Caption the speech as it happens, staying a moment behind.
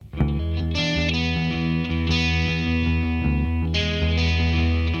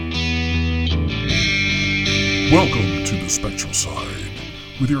Welcome to the Spectral Side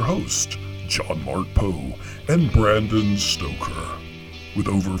with your host, John Mark Poe and Brandon Stoker. With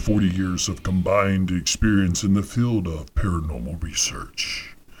over 40 years of combined experience in the field of paranormal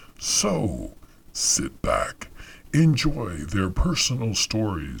research. So, sit back, enjoy their personal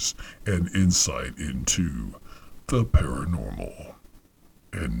stories and insight into the paranormal.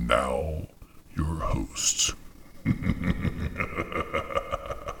 And now, your hosts.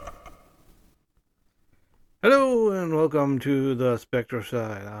 Hello and welcome to the Spectral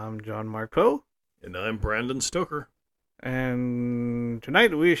Side. I'm John Mark Poe. And I'm Brandon Stoker. And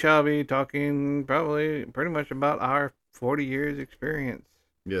tonight we shall be talking pretty much about our 40 years experience.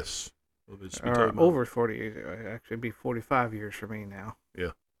 Yes. Or over 40 years. It'll actually be 45 years for me now.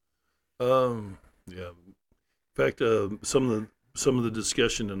 Yeah. Yeah. In fact, some of the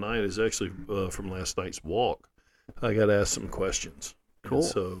discussion tonight is actually from last night's walk. I got asked some questions. Cool. And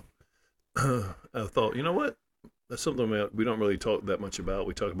so I thought, you know what? That's something we don't really talk that much about.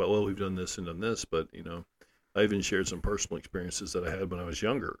 We talk about, well, we've done this and done this, but, you know, I even shared some personal experiences that I had when I was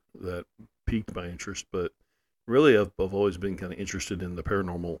younger that piqued my interest. But really, I've always been kind of interested in the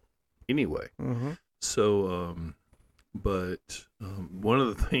paranormal anyway. Mm-hmm. So, one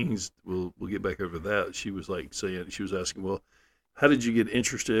of the things, we'll get back over that, she was asking, well, how did you get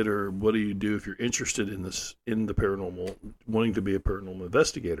interested, or what do you do if you're interested in the paranormal, wanting to be a paranormal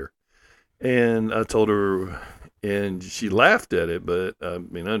investigator? And I told her, and she laughed at it, but I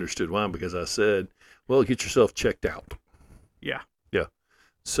understood why, because I said, well, get yourself checked out. Yeah. Yeah.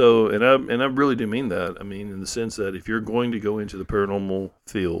 So, and I really do mean that. I mean, in the sense that if you're going to go into the paranormal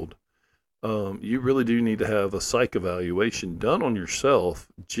field, you really do need to have a psych evaluation done on yourself,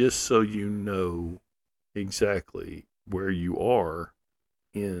 just so you know exactly where you are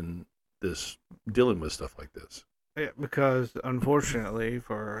in this, dealing with stuff like this. Yeah, because unfortunately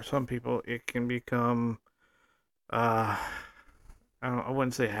for some people it can become I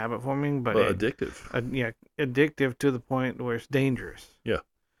wouldn't say habit forming, but addictive. Addictive to the point where it's dangerous. Yeah.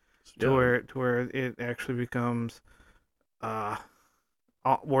 To where it actually becomes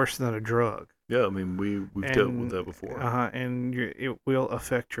worse than a drug. Yeah, I mean we've dealt with that before. And it will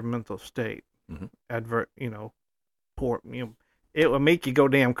affect your mental state. Mm-hmm. It will make you go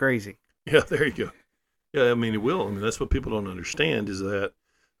damn crazy. Yeah, there you go. Yeah, I mean it will. I mean that's what people don't understand, is that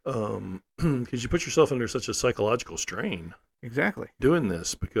because you put yourself under such a psychological strain. Exactly. Doing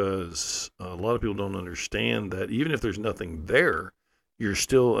this, because a lot of people don't understand that even if there's nothing there, you're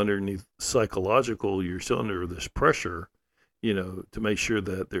still underneath you're still under this pressure, to make sure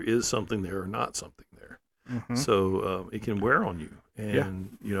that there is something there or not something there. Mm-hmm. So it can wear on you.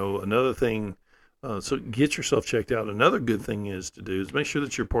 And, another thing, so get yourself checked out. Another good thing is make sure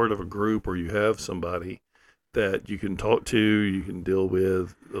that you're part of a group, or you have somebody that you can talk to, you can deal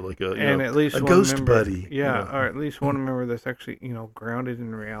with, like at least a one ghost member, buddy. Yeah, or at least one member that's actually, grounded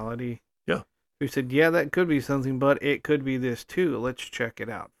in reality. Yeah. Who said, yeah, that could be something, but it could be this too. Let's check it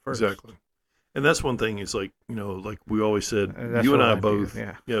out first. Exactly. And that's one thing, is like, like we always said, you and I both,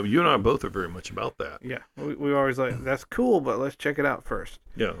 you and I both are very much about that. Yeah. We always like, that's cool, but let's check it out first.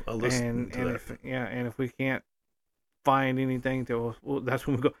 Yeah. I'll listen to that. And if we can't find anything that's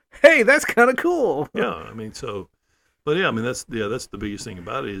when we go, hey, that's kind of cool. Yeah, I mean, so, but yeah, I mean, that's the biggest thing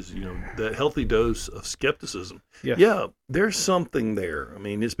about it is, that healthy dose of skepticism. Yes. Yeah, there's something there. I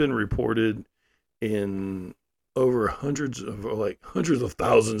mean, it's been reported in over hundreds of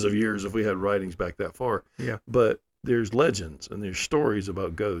thousands of years, if we had writings back that far. Yeah. But there's legends, and there's stories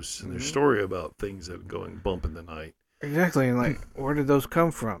about ghosts, and there's story about things that are going bump in the night. Exactly. And where did those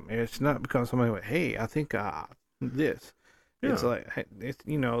come from? It's not because somebody went, hey, I think this. Yeah. It's like,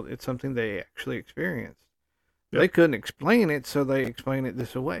 it's something they actually experienced. Yeah. They couldn't explain it, so they explain it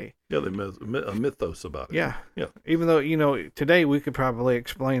this way. Yeah, they made a mythos about it. Yeah. Yeah. Even though, today we could probably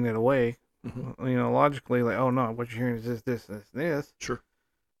explain it away, logically, like, oh, no, what you're hearing is this. Sure.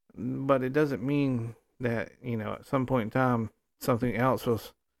 But it doesn't mean that, at some point in time, something else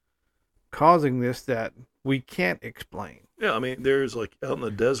was causing this that we can't explain. Yeah, I mean, there's like out in the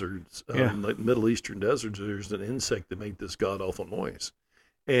deserts, like Middle Eastern deserts, there's an insect that made this god-awful noise.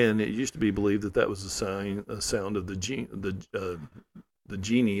 And it used to be believed that was a sound of the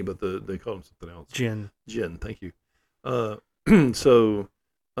genie, but they call him something else. Jinn, thank you. So,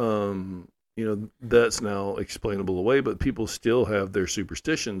 that's now explainable away, but people still have their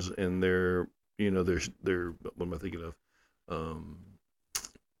superstitions and their what am I thinking of?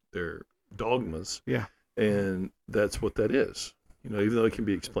 Their dogmas. Yeah. And that's what that is, even though it can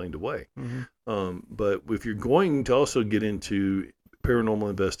be explained away. Mm-hmm. But if you're going to also get into paranormal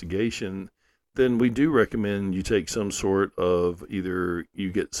investigation, then we do recommend you take some sort of either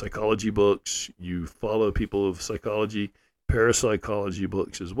you get psychology books, you follow people of psychology, parapsychology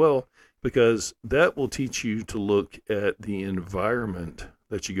books as well, because that will teach you to look at the environment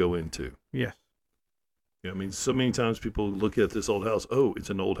that you go into. Yes. I mean, so many times people look at this old house. Oh,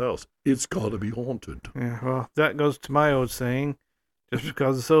 it's an old house. It's got to be haunted. Yeah, well, that goes to my old saying, just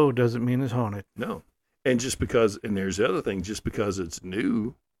because it's old doesn't mean it's haunted. No. And and there's the other thing, just because it's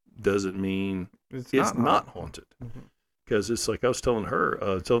new doesn't mean it's not haunted. Because it's like I was telling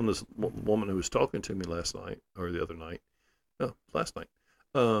telling this woman who was talking to me last night, or the other night. No, last night.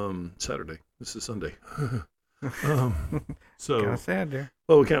 Saturday. This is Sunday. So kind of sad there.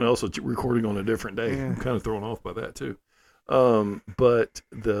 Well, we're kind of also recording on a different day. Yeah. I'm kind of thrown off by that too. But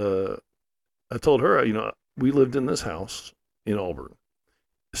I told her, we lived in this house in Auburn.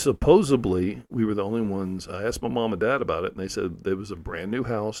 Supposedly, we were the only ones. I asked my mom and dad about it, and they said it was a brand new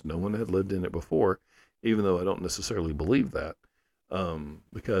house. No one had lived in it before, even though I don't necessarily believe that,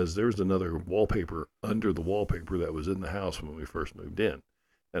 because there was another wallpaper under the wallpaper that was in the house when we first moved in.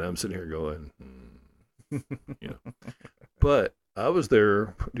 And I'm sitting here going, But I was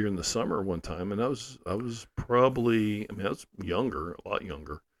there during the summer one time, and I was probably, I was younger, a lot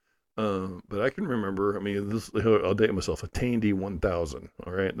younger. But I can remember, I'll date myself, a Tandy 1000.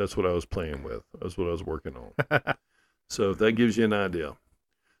 All right. That's what I was playing with. That's what I was working on. So if that gives you an idea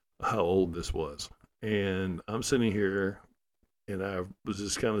how old this was. And I'm sitting here and I was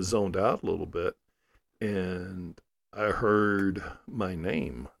just kind of zoned out a little bit. And I heard my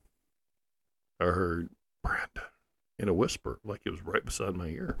name. I heard Brandon in a whisper, like it was right beside my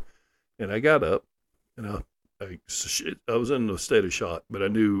ear. And I got up and I was in a state of shock, but I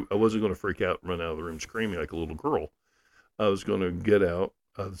knew I wasn't going to freak out and run out of the room screaming like a little girl. I was going to get out.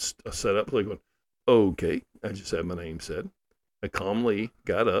 I sat up like going, okay. I just had my name said. I calmly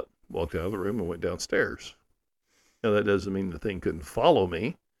got up, walked out of the room, and went downstairs. Now, that doesn't mean the thing couldn't follow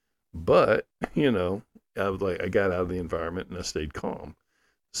me, but, I got out of the environment and I stayed calm.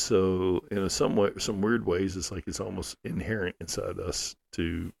 So in some weird ways, it's like it's almost inherent inside us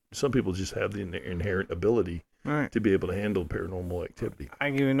some people just have the inherent ability to be able to handle paranormal activity. I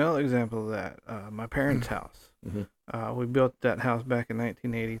give you another example of that. My parents' house. Mm-hmm. We built that house back in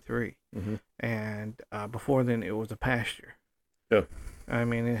 1983. Mm-hmm. And before then, it was a pasture. Yeah.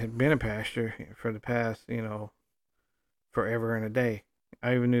 It had been a pasture for the past, forever and a day.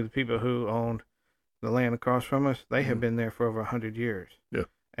 I even knew the people who owned the land across from us. They had been there for over 100 years. Yeah.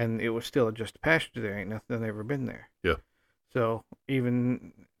 And it was still just a pasture there. Ain't nothing ever been there. Yeah. So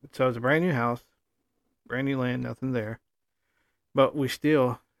it's a brand new house, brand new land, nothing there. But we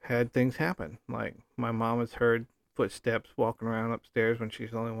still had things happen. Like my mom has heard footsteps walking around upstairs when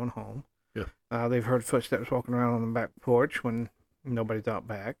she's the only one home. Yeah. They've heard footsteps walking around on the back porch when nobody's out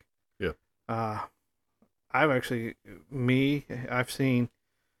back. Yeah. I've seen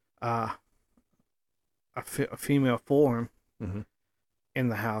a female form in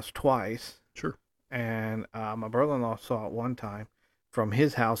the house twice. Sure. And my brother-in-law saw it one time from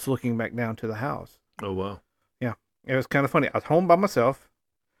his house looking back down to the house. Oh, wow. Yeah. It was kind of funny. I was home by myself.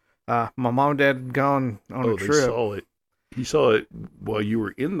 My mom and dad had gone on a trip. They saw it. He saw it while you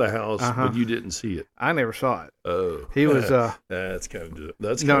were in the house, but you didn't see it. I never saw it. Oh. He was... that's kind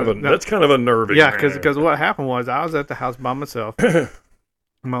of unnerving. Yeah, because what happened was I was at the house by myself.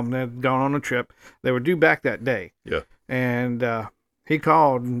 Mom and dad had gone on a trip. They were due back that day. Yeah. And... he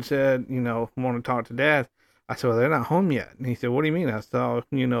called and said, want to talk to Dad. I said, well, they're not home yet. And he said, what do you mean? I saw,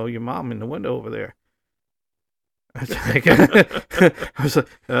 your mom in the window over there. I was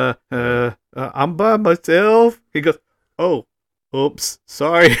like, I'm by myself. He goes, oh, oops,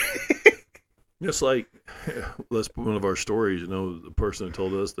 sorry. Just like, that's one of our stories, the person who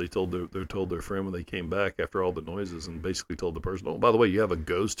told us, they told their friend when they came back after all the noises and basically told the person, oh, by the way, you have a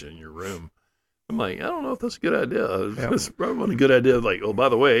ghost in your room. I'm like, I don't know if that's a good idea. Yep. It's probably not a good idea. Like, oh, by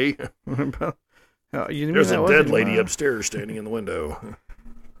the way, there's a dead lady upstairs standing in the window.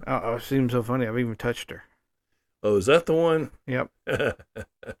 Oh, it seems so funny. I've even touched her. Oh, is that the one? Yep.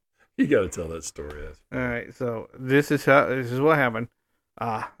 You got to tell that story. All right. So this is what happened.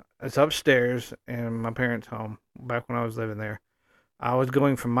 It's upstairs in my parents' home back when I was living there. I was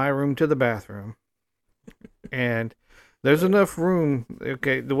going from my room to the bathroom, and there's enough room.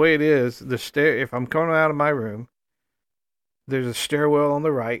 Okay, the way it is, if I'm coming out of my room, there's a stairwell on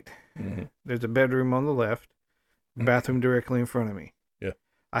the right. Mm-hmm. There's a bedroom on the left. Bathroom directly in front of me. Yeah.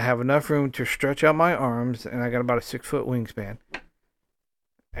 I have enough room to stretch out my arms, and I got about a 6-foot wingspan.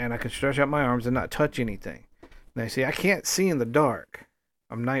 And I can stretch out my arms and not touch anything. Now, see, I can't see in the dark.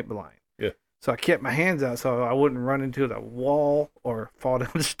 I'm night blind. Yeah. So I kept my hands out so I wouldn't run into the wall or fall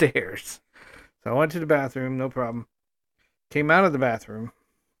down the stairs. So I went to the bathroom, no problem. Came out of the bathroom.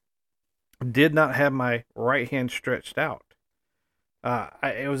 Did not have my right hand stretched out.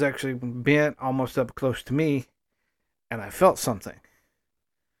 It was actually bent almost up close to me, and I felt something.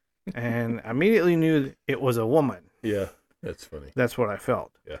 And I immediately knew it was a woman. Yeah, that's funny. That's what I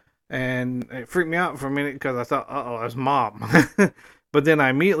felt. Yeah. And it freaked me out for a minute because I thought, that's Mom. But then I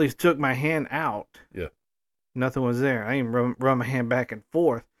immediately took my hand out. Yeah. Nothing was there. I even run my hand back and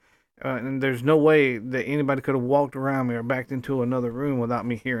forth. And there's no way that anybody could have walked around me or backed into another room without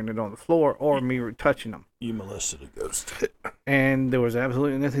me hearing it on the floor or me touching them. You molested a ghost. And there was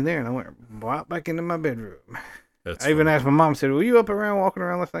absolutely nothing there. And I went right back into my bedroom. That's I even funny. asked my mom, said, were you up around walking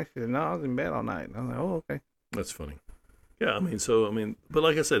around last night? She said, no, I was in bed all night. And I was like, oh, okay. That's funny. Yeah, but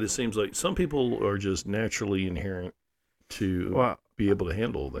like I said, it seems like some people are just naturally inherent to be able to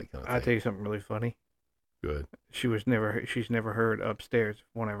handle that kind of thing. I'll tell you something really funny. Good. She's never heard upstairs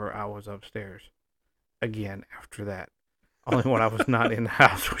whenever I was upstairs. Again, after that. Only when I was not in the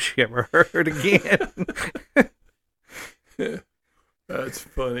house was she ever heard again. That's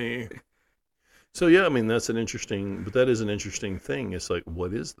funny. So, yeah, that is an interesting thing. It's like,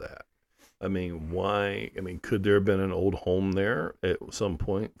 what is that? Why? Could there have been an old home there at some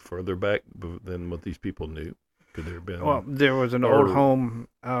point further back than what these people knew? Could there have been? Well, there was an old home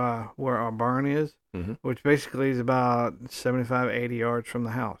where our barn is, mm-hmm. which basically is about 75, 80 yards from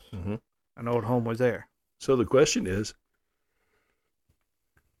the house. Mm-hmm. An old home was there. So the question is,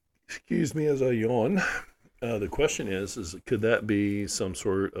 excuse me as I yawn, the question is could that be some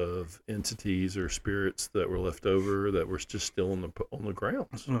sort of entities or spirits that were left over that were just still on the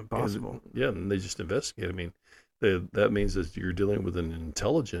grounds? Possible. And they just investigate. That means that you're dealing with an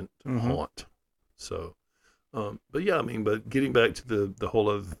intelligent haunt. So. But yeah, but getting back to the whole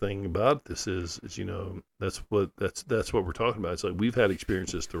other thing about this is that's what we're talking about. It's like we've had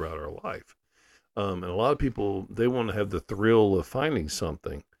experiences throughout our life, and a lot of people, they want to have the thrill of finding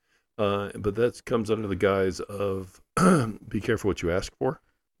something, but that comes under the guise of be careful what you ask for.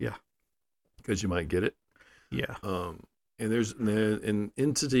 Yeah, because you might get it. Yeah. And there's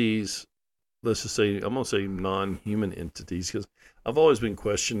entities. Let's just say I'm gonna say non-human entities because I've always been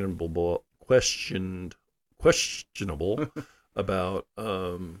questionable about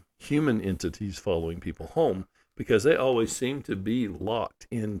human entities following people home because they always seem to be locked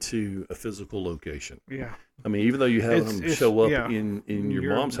into a physical location. Yeah. Even though you have them show up in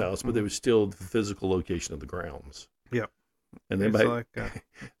your mom's house, but they was still the physical location of the grounds. Yep. And they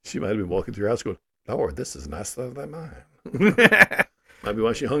she might have been walking through your house going, Lord, this is nicer than mine. Might be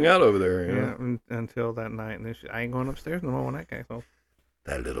why she hung out over there. You know? Until that night. And then I ain't going upstairs no more when that came home.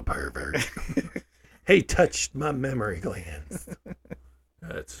 That little pervert. He touched my memory glands.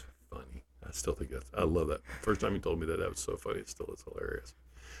 That's funny. I still think I love that. First time you told me that was so funny. It still is hilarious.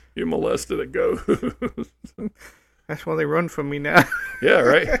 You molested a ghost. That's why they run from me now. Yeah,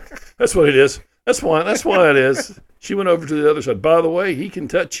 right. That's what it is. That's why it is. She went over to the other side. By the way, he can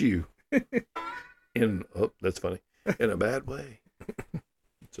touch you. That's funny. In a bad way.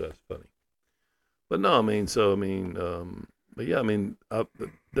 So that's funny. But no, but yeah,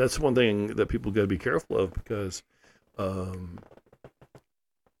 that's one thing that people got to be careful of because,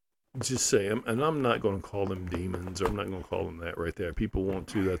 just say, and I'm not going to call them demons, or I'm not going to call them that right there. People want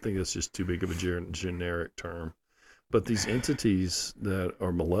to. I think that's just too big of a generic term. But these entities that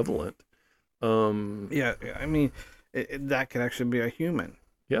are malevolent. Yeah, that could actually be a human.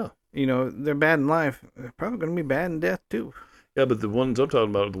 Yeah. They're bad in life. They're probably going to be bad in death too. Yeah, but the ones I'm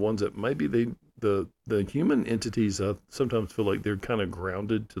talking about are the ones that maybe the human entities sometimes feel like they're kind of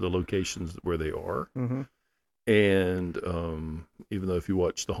grounded to the locations where they are. Mm-hmm. And even though if you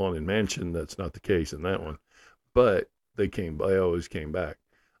watch The Haunted Mansion, that's not the case in that one. But they always came back.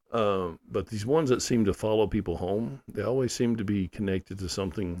 But these ones that seem to follow people home, they always seem to be connected to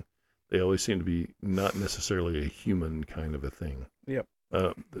something. They always seem to be not necessarily a human kind of a thing. Yep.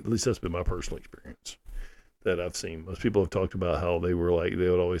 At least that's been my personal experience that I've seen. Most people have talked about how they would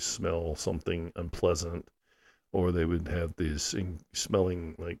always smell something unpleasant, or they would have this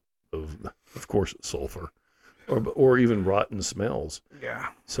smelling of course, sulfur, or even rotten smells. Yeah.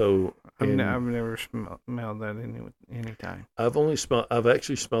 So I've never smelled that any time. I've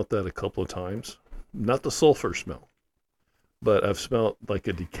actually smelled that a couple of times. Not the sulfur smell, but I've smelled like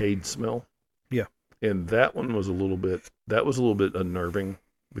a decayed smell. Yeah. And that one was a little bit unnerving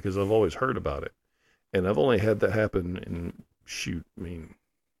because I've always heard about it. And I've only had that happen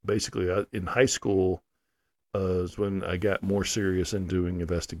basically in high school is when I got more serious in doing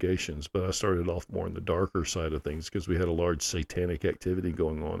investigations. But I started off more on the darker side of things because we had a large satanic activity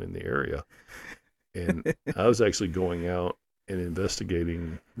going on in the area. And I was actually going out and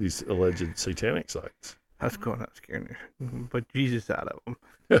investigating these alleged satanic sites. That's going out scaring but Jesus out of them.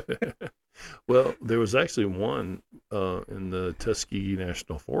 Well, there was actually one in the Tuskegee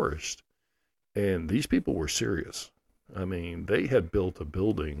National Forest, and these people were serious. I mean, they had built a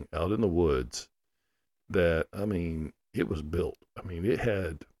building out in the woods that, I mean, it was built. I mean, it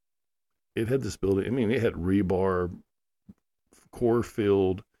had this building. I mean, it had rebar, core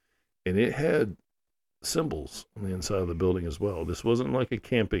filled, and it had symbols on the inside of the building as well. This wasn't like a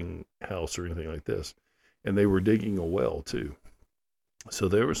camping house or anything like this. And they were digging a well too. So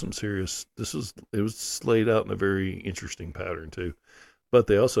there was some serious, it was laid out in a very interesting pattern too. But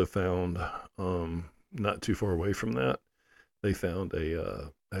they also found, not too far away from that, they found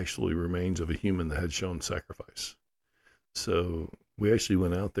actually remains of a human that had shown sacrifice. So we actually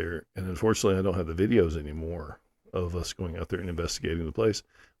went out there, and unfortunately I don't have the videos anymore of us going out there and investigating the place.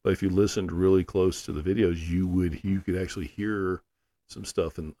 But if you listened really close to the videos, you could actually hear some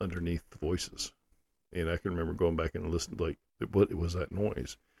stuff underneath the voices. And I can remember going back and listening, like, what was that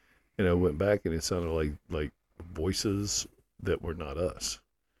noise? And I went back, and it sounded like voices that were not us.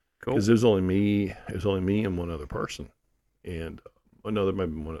 Cool. Because it was only me and one other person, and another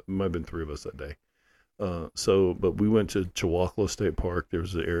might have been three of us that day. But we went to Chihuahua State Park. There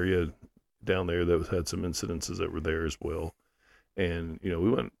was an area down there that had some incidences that were there as well. And, we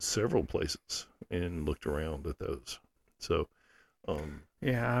went several places and looked around at those. So,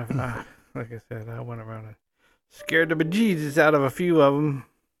 yeah, I like I said, I went around and scared the bejesus out of a few of them.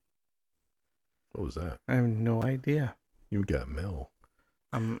 What was that? I have no idea. You got Mel.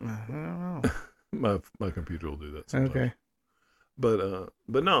 I don't know. my computer will do that sometimes. Okay. But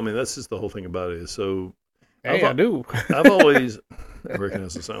no, I mean, that's just the whole thing about it. So, Hey, I do. I've always, I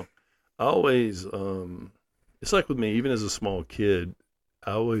recognize the sound. I always, it's like with me, even as a small kid,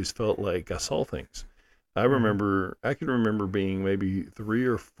 I always felt like I saw things. I can remember being maybe 3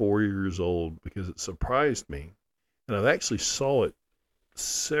 or 4 years old because it surprised me. And I've actually saw it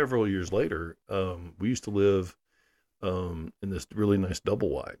several years later. We used to live in this really nice double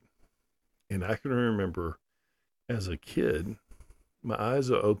wide. And I can remember as a kid, my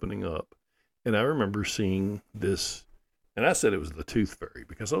eyes are opening up. And I remember seeing this, and I said it was the tooth fairy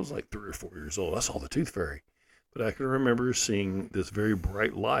because I was like 3 or 4 years old. I saw the tooth fairy. But I can remember seeing this very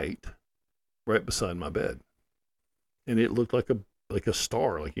bright light right beside my bed. And it looked like a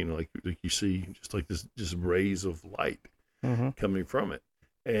star, like you see just like this, just rays of light coming from it.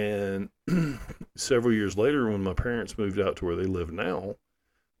 And several years later, when my parents moved out to where they live now,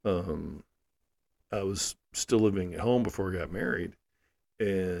 I was still living at home before I got married,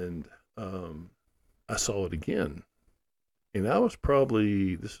 and I saw it again. And this was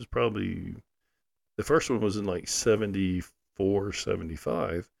probably, the first one was in like 74,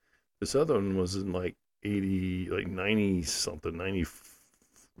 75. This other one was in like 80, like 90 something, 90,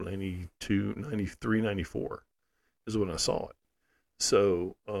 92, 93, 94 is when I saw it.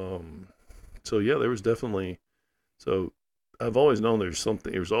 So yeah, there was definitely, so I've always known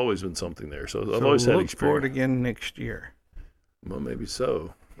there's always been something there. So I've always had experience. Look for it again next year. Well, maybe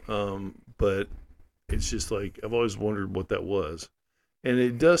so. But it's just like, I've always wondered what that was. And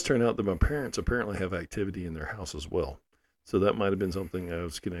it does turn out that my parents apparently have activity in their house as well. So that might have been something I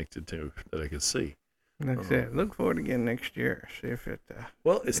was connected to that I could see. Like I said, look for it again next year. See if it.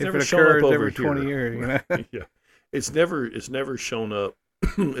 Well, it's if never it shown up over every here. 20 years, Yeah, it's never shown up.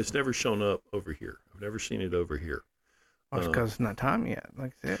 It's never shown up over here. I've never seen it over here. Well, it's because it's not time yet.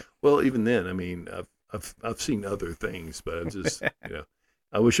 Like I said. Well, even then, I mean, I've seen other things, but I just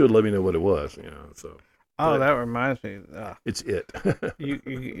I wish you would let me know what it was. So. Oh, that reminds me. It's it.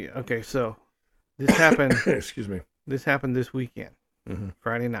 Okay? So this happened. Excuse me. This happened this weekend,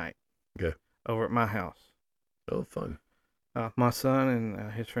 Friday night. Okay. Over at my house. Oh, fun. My son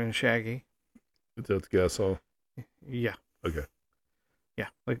and his friend Shaggy. Is that the guy I saw? Yeah. Okay. Yeah,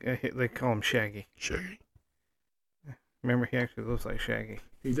 like they call him Shaggy. Shaggy. Remember, he actually looks like Shaggy.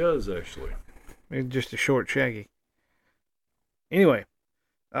 He does, actually. He's just a short Shaggy. Anyway,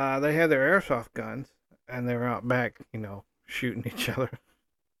 they had their airsoft guns, and they were out back, shooting each other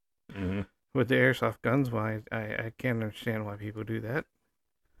with the airsoft guns. Why I can't understand why people do that.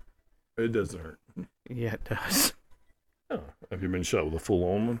 It doesn't hurt. Yeah, it does. Oh, have you been shot with a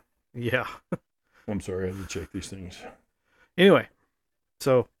full-on one? Yeah. I'm sorry, I had to check these things. Anyway,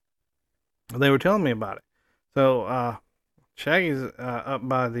 so they were telling me about it. So Shaggy's up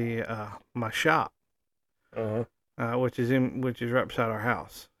by the my shop, which is right beside our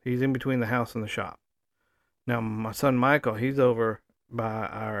house. He's in between the house and the shop. Now my son Michael, he's over by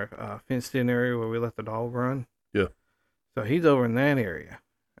our fenced-in area where we let the dog run. Yeah. So he's over in that area,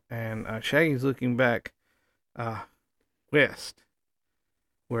 and Shaggy's looking back west,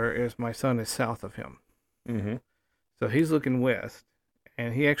 whereas my son is south of him. Mm-hmm. So he's looking west,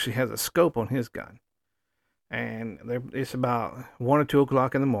 and he actually has a scope on his gun. And it's about 1 or 2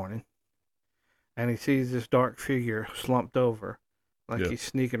 o'clock in the morning, and he sees this dark figure slumped over, like he's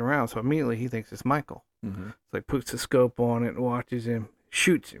sneaking around. So immediately he thinks it's Michael. Mm-hmm. So he puts the scope on it, watches him,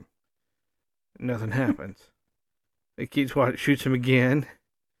 shoots him. Nothing happens. He keeps watching, shoots him again,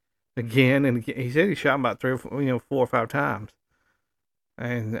 and again. He said he shot him about 4 or 5 times,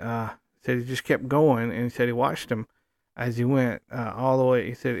 and said he just kept going. And he said he watched him as he went all the way.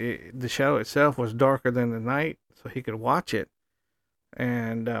 He said the shadow itself was darker than the night, so he could watch it.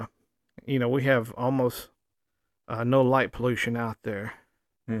 And we have almost no light pollution out there.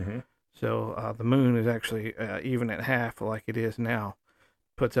 Mm-hmm. So the moon is actually even at half like it is now,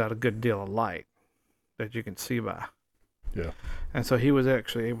 puts out a good deal of light that you can see by. Yeah. And so he was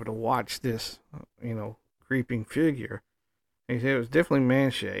actually able to watch this, creeping figure. And he said it was definitely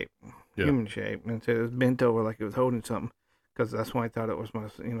man-shaped, human shape, and said it was bent over like it was holding something, because that's why I thought it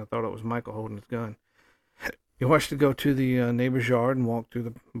was Michael holding his gun. He watched it go to the neighbor's yard and walk through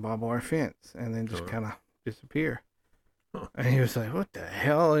the barbed wire fence, and then just kind of disappear. Huh. And he was like, "What the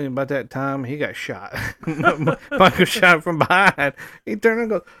hell?" And about that time, he got shot. Michael shot from behind. He turned and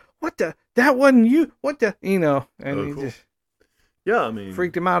goes, "What the? That wasn't you? What the?" And he just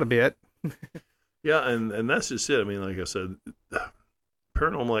freaked him out a bit. Yeah, and that's just it. I mean, like I said,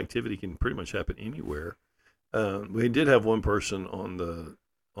 paranormal activity can pretty much happen anywhere. We did have one person on the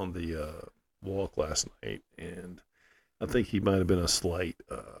walk last night, and I think he might have been a slight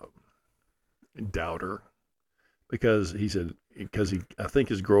doubter, because he said I think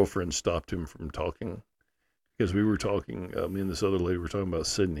his girlfriend stopped him from talking, because we were talking. Me and this other lady were talking about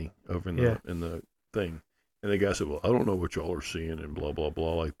Sydney over in the thing. And the guy said, "Well, I don't know what y'all are seeing," and blah, blah,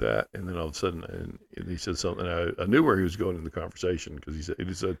 blah, like that. And then all of a sudden, and he said something. I knew where he was going in the conversation, because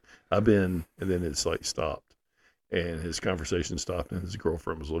he said, "I've been," and then it's like stopped. And his conversation stopped, and his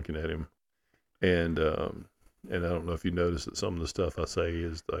girlfriend was looking at him. And I don't know if you noticed that some of the stuff I say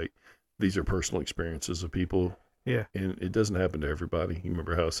is like, these are personal experiences of people. Yeah. And it doesn't happen to everybody. You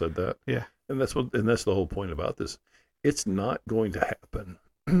remember how I said that? Yeah. And that's the whole point about this. It's not going to happen.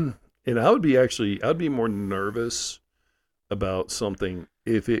 And I'd be more nervous about something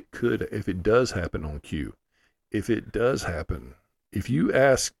if it does happen on cue. If it does happen, if you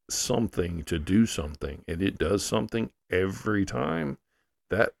ask something to do something and it does something every time,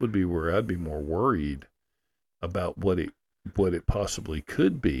 that would be where I'd be more worried about what it possibly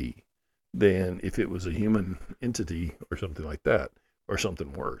could be than if it was a human entity or something like that, or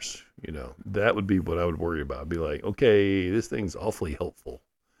something worse. That would be what I would worry about. I'd be like, okay, this thing's awfully helpful.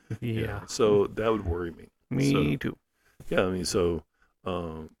 Yeah. So that would worry me. Me too. Yeah, I mean,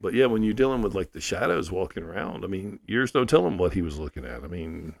 but yeah, when you're dealing with like the shadows walking around, I mean, there's no telling what he was looking at. I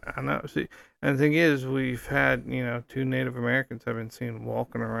mean, I know. See, and the thing is, we've had 2 Native Americans have been seen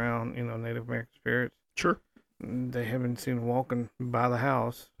walking around. Native American spirits. Sure. They have been seen walking by the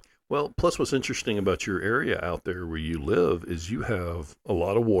house. Well, plus what's interesting about your area out there where you live is you have a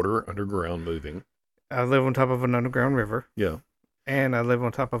lot of water underground moving. I live on top of an underground river. Yeah. And I live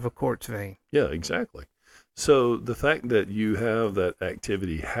on top of a quartz vein. Yeah, exactly. So the fact that you have that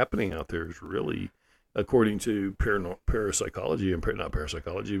activity happening out there is really, according to parapsychology, and not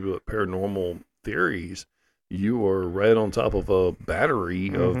parapsychology, but paranormal theories, you are right on top of a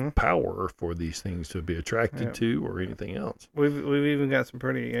battery of power for these things to be attracted to, or anything else. We've even got some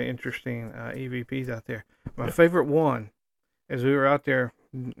pretty interesting EVPs out there. My favorite one is we were out there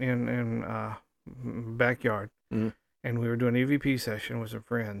in backyard. Mm-hmm. And we were doing an EVP session with some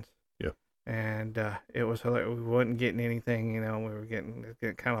friends. Yeah. And it was hilarious. We wasn't getting anything, we were getting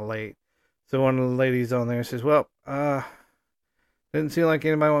kind of late. So one of the ladies on there says, "Well, didn't seem like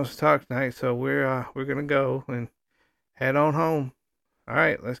anybody wants to talk tonight, so we're gonna go and head on home. All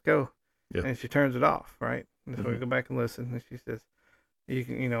right, let's go." Yeah. And she turns it off, right? And so we go back and listen, and she says, "You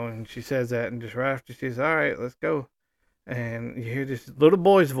can, and she says that, and just right after she says, "All right, let's go," and you hear this little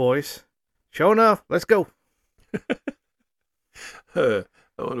boy's voice, "Sure enough, let's go." I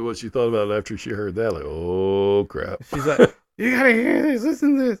wonder what she thought about it after she heard that. Like, oh crap! She's like, "You gotta hear this,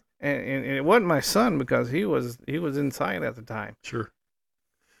 listen to this." And it wasn't my son, because he was inside at the time. Sure.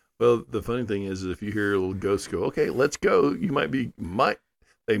 Well, the funny thing is if you hear a little ghost go, "Okay, let's go,"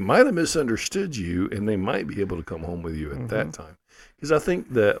 they might have misunderstood you, and they might be able to come home with you at that time. Because I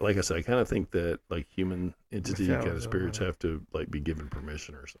think that, like I said, I kind of think that like human entity kind of spirits have to like be given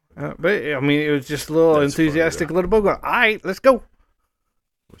permission or something. But I mean, it was just a little enthusiastic little boy going, "All right, let's go."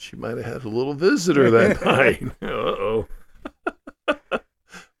 Well, she might have had a little visitor that night. Uh-oh.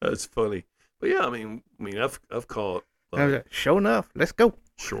 That's funny. But yeah, I mean, I've caught I was like, show enough. Let's go.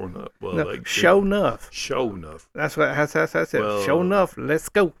 Sure enough. Well, No, show enough. Show enough. That's what I said. Well, show enough. Let's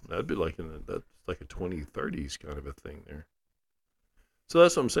go. That'd be like that's like a 2030s kind of a thing there. So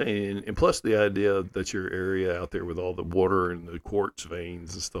that's what I'm saying. And plus the idea that your area out there with all the water and the quartz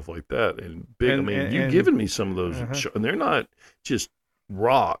veins and stuff like that. And big, you've given me some of those. And they're not just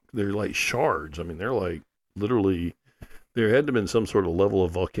rock. They're like shards. I mean, they're like literally, there had to have been some sort of level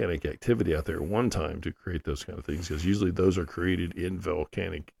of volcanic activity out there at one time to create those kind of things. Because usually those are created in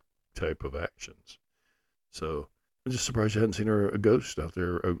volcanic type of actions. So I'm just surprised you hadn't seen a ghost out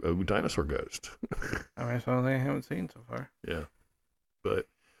there, a dinosaur ghost. I mean, that's the only thing I haven't seen so far. Yeah. But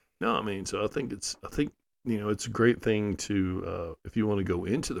no, I mean, so I think it's a great thing to if you want to go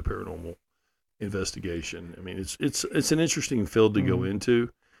into the paranormal investigation. I mean, it's an interesting field to go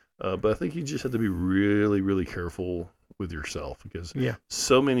into, but I think you just have to be really, really careful with yourself because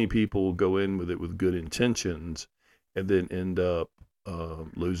so many people go in with it with good intentions and then end up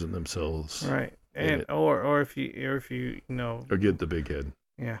losing themselves. Right, and or if you or get the big head.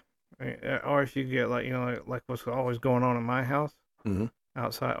 Yeah, or if you get like what's always going on in my house. Mm-hmm.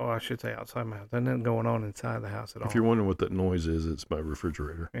 Outside, I should say outside my house. There's nothing going on inside the house at all. If you're wondering what that noise is, it's my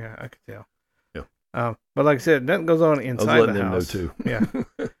refrigerator. Yeah, I could tell. Yeah. But like I said, nothing goes on inside the house. I was letting them know too.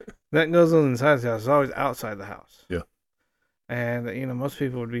 Yeah. Nothing goes on inside the house. It's always outside the house. Yeah. And, most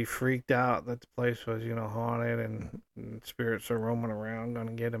people would be freaked out that the place was, haunted and spirits are roaming around, going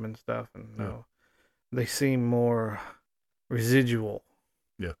to get them and stuff. And they seem more residual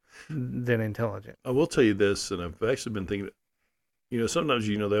than intelligent. I will tell you this, and I've actually been thinking, sometimes,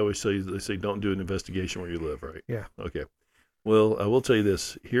 they always say don't do an investigation where you live, right? Yeah. Okay. Well, I will tell you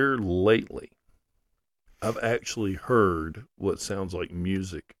this. Here lately, I've actually heard what sounds like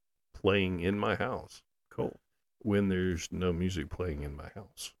music playing in my house. Cool. When there's no music playing in my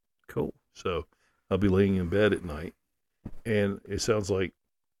house. Cool. So I'll be laying in bed at night, and it sounds like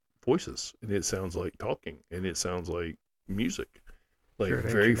voices, and it sounds like talking, and it sounds like music. Like sure,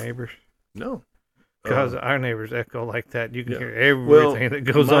 very neighbors. No. Because our neighbors echo like that. You can hear everything that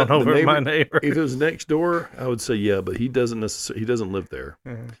goes on over my neighbor. If it was next door, I would say but he doesn't live there.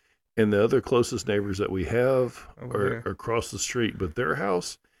 Mm-hmm. And the other closest neighbors that we have are across the street, but their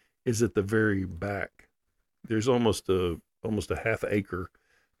house is at the very back. There's almost a half acre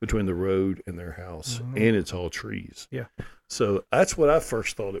between the road and their house, and it's all trees. Yeah. So that's what I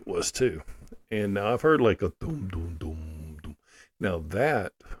first thought it was too. And now I've heard like a doom, doom, doom, doom. Now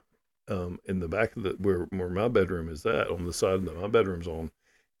that in the back of where my bedroom is on the side that my bedroom's on,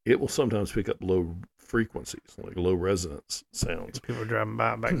 it will sometimes pick up low frequencies, like low resonance sounds. People driving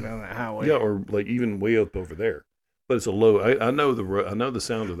back down that highway. Yeah, or like even way up over there. But it's a low. I know the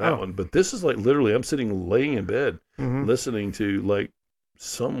sound of that one. But this is like literally, I'm laying in bed, listening to like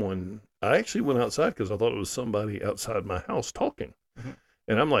someone. I actually went outside because I thought it was somebody outside my house talking,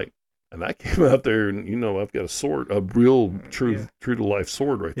 and I'm like, and I came out there, and I've got a sword, a real true to life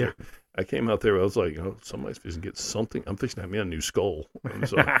sword right there. I came out there. I was like, somebody's fixing to get something. I'm fixing to have me a new skull.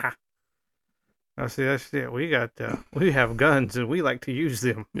 So, I see. That's it. We have guns and we like to use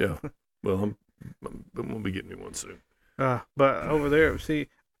them. Yeah. Well, we'll be getting new ones soon. But over there, see,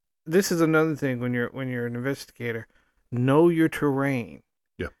 this is another thing when you're an investigator, know your terrain.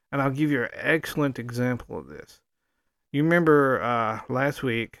 Yeah. And I'll give you an excellent example of this. You remember last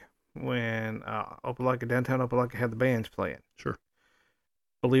week when downtown Opelika had the bands playing? Sure.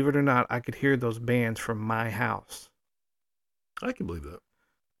 Believe it or not, I could hear those bands from my house. I can believe that.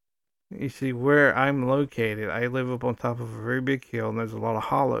 You see, where I'm located, I live up on top of a very big hill, and there's a lot of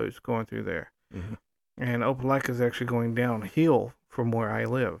hollows going through there. Mm-hmm. And Opelika is actually going downhill from where I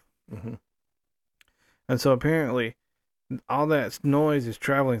live. Mm-hmm. And so apparently, all that noise is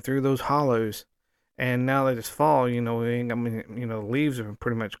traveling through those hollows, and now that it's fall, the leaves are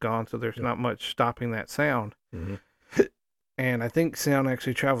pretty much gone, so there's not much stopping that sound. Mm-hmm. And I think sound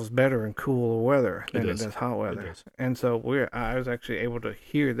actually travels better in cooler weather than it does hot weather. And so I was actually able to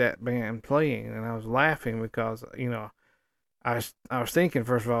hear that band playing, and I was laughing because, I was thinking,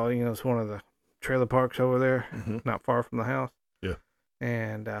 first of all, it's one of the trailer parks over there, not far from the house. Yeah.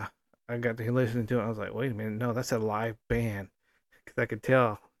 And I got to listen to it, and I was like, wait a minute, no, that's a live band. Because I could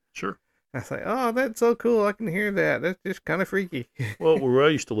tell. Sure. I was like, oh, that's so cool. I can hear that. That's just kind of freaky. Well, where I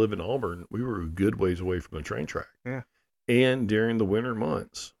used to live in Auburn, we were a good ways away from the train track. Yeah. And during the winter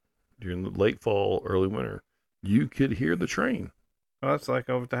months, during the late fall, early winter, you could hear the train. Well, it's like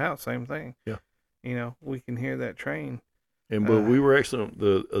over at the house, same thing. Yeah. We can hear that train. And we were actually on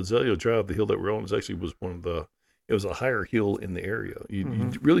the Azalea Drive, the hill that we're on, was it was a higher hill in the area.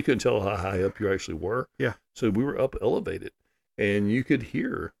 You really couldn't tell how high up you actually were. Yeah. So we were up elevated, and you could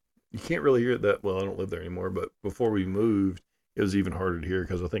hear You can't really hear it that well. I don't live there anymore, but before we moved, it was even harder to hear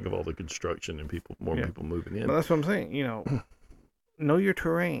because I think of all the construction and more people moving in. But that's what I'm saying. You know, know your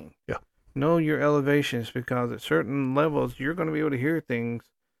terrain. Yeah. Know your elevations, because at certain levels you're going to be able to hear things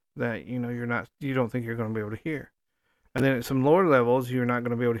that you don't think you're going to be able to hear. And then at some lower levels, you're not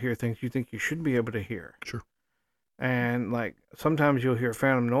going to be able to hear things you think you should be able to hear. Sure. And like sometimes you'll hear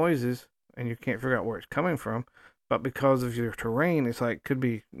phantom noises and you can't figure out where it's coming from, but because of your terrain, it's like could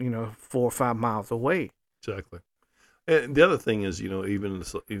be 4 or 5 miles away. Exactly. And the other thing is, even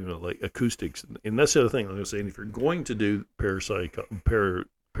like acoustics, and that's the other thing I was saying. If you're going to do paranormal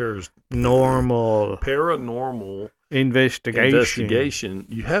investigation,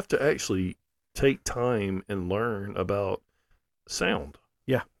 you have to actually take time and learn about sound.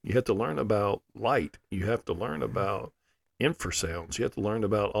 Yeah. You have to learn about light. You have to learn about infrasounds. You have to learn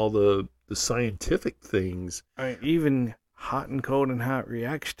about all the scientific things. I mean, even hot and cold and how it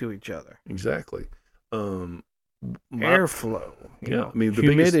reacts to each other. Exactly. Airflow. I mean, the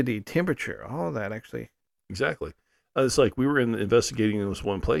humidity, temperature, all of that actually. Exactly. It's like we were investigating in this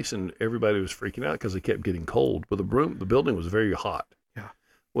one place, and everybody was freaking out because it kept getting cold. But the building was very hot. Yeah.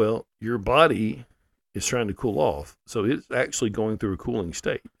 Well, your body is trying to cool off, so it's actually going through a cooling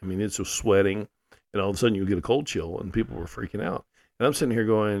state. I mean, it's just sweating, and all of a sudden you get a cold chill, and people were freaking out. And I'm sitting here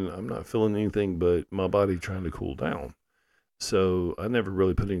going, I'm not feeling anything but my body trying to cool down. So I never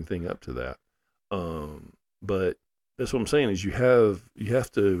really put anything up to that. But that's what I'm saying is you have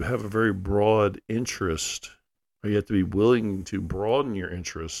to have a very broad interest, or you have to be willing to broaden your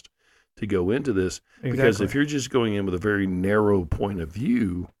interest to go into this. Exactly. Because if you're just going in with a very narrow point of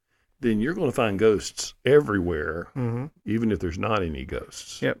view, then you're going to find ghosts everywhere, even if there's not any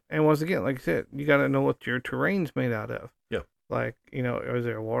ghosts. Yep. And once again, like I said, you got to know what your terrain's made out of. Yeah. Like, is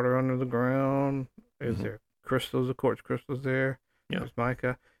there water under the ground? Is there crystals, quartz crystals there? Yeah. There's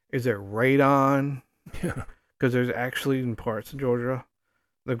mica. Is there radon? Yeah. Because there's actually in parts of Georgia,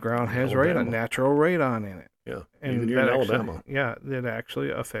 the ground has Alabama. radon, natural radon in it. Yeah. And even here in Alabama. That actually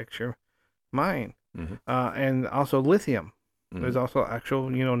affects your mind. Mm-hmm. And also lithium. Mm-hmm. There's also actual,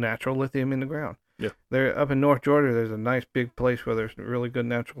 natural lithium in the ground. Yeah. There, up in North Georgia, there's a nice big place where there's really good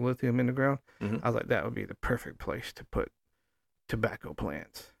natural lithium in the ground. Mm-hmm. I was like, that would be the perfect place to put tobacco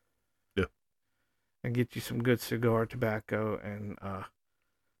plants. Yeah. And get you some good cigar tobacco and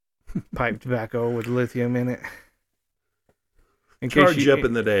pipe tobacco with lithium in it. Charge up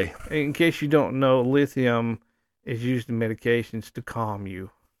in the day. In case you don't know, lithium is used in medications to calm you.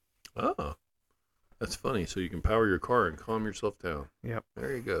 Oh, that's funny. So you can power your car and calm yourself down. Yep.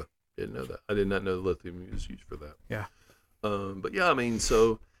 There you go. Didn't know that. I did not know lithium was used for that. Yeah. But yeah, I mean,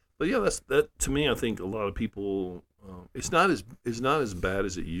 but yeah, that to me. I think a lot of people. It's not as bad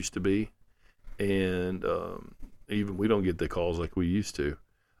as it used to be, and even we don't get the calls like we used to.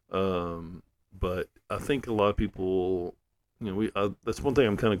 But I think a lot of people, that's one thing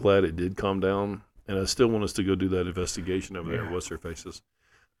I'm kind of glad it did calm down, and I still want us to go do that investigation over there at What's Her Faces,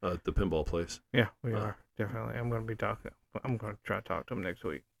 at the pinball place. Yeah, we are definitely. I'm going to try to talk to them next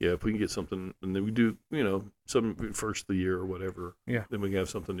week. Yeah, if we can get something, and then we do, some first of the year or whatever. Yeah. Then we can have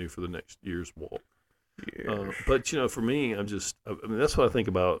something new for the next year's walk. Yes. But for me, I mean, that's what I think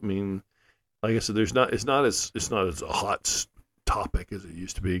about. I mean, like I said, it's not as a hot topic as it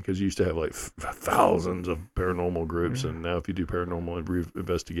used to be, because you used to have like thousands of paranormal groups, and now if you do paranormal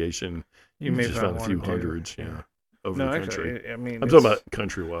investigation, you may just find a few hundreds. Over the country. Actually, I mean, I'm talking about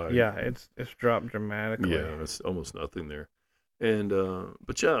countrywide. Yeah, it's dropped dramatically. Yeah, it's almost nothing there. And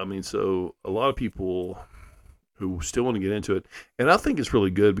but yeah, I mean, so a lot of people who still want to get into it, and I think it's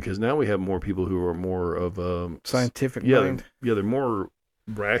really good because now we have more people who are more of scientific mind. Yeah, they're more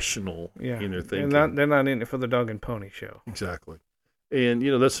rational in their thinking. And they're not in it for the dog and pony show. Exactly. And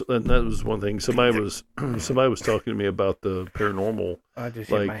that was one thing. Somebody was talking to me about the paranormal. I just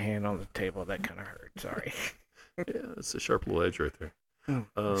hit my hand on the table. That kind of hurt. Sorry. Yeah, it's a sharp little edge right there.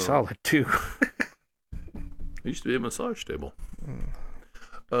 Solid too. It used to be a massage table.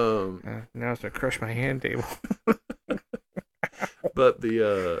 Now it's a crush my hand table. But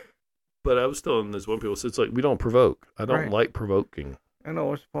I was telling this one people, it's like we don't provoke. I don't like provoking. I know,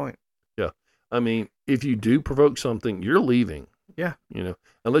 what's the point? Yeah, I mean, if you do provoke something, you're leaving. Yeah.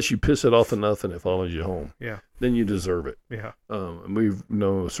 Unless you piss it off enough and it follows you home. Yeah. Then you deserve it. Yeah. And we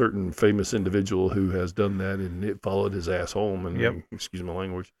know a certain famous individual who has done that, and it followed his ass home. And excuse my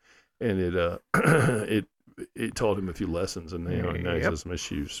language, and it taught him a few lessons, and now he has some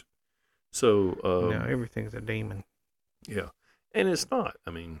issues. So now everything's a demon. Yeah, and it's not.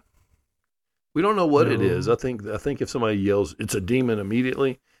 I mean, we don't know what it is. I think if somebody yells, "It's a demon,"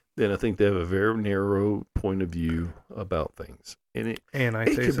 immediately, then I think they have a very narrow point of view about things. And it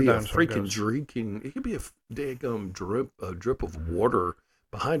could be a freaking drinking. It could be a daggum drip of water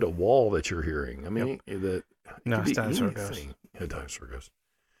behind a wall that you're hearing. I mean, it could be anything. A dinosaur ghost.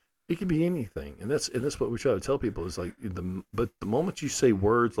 It could be anything, and that's what we try to tell people is like but the moment you say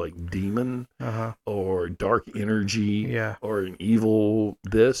words like demon or dark energy or an evil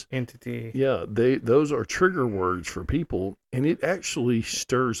entity, those are trigger words for people, and it actually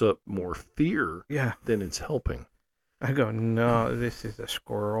stirs up more fear than it's helping. I go, no, this is a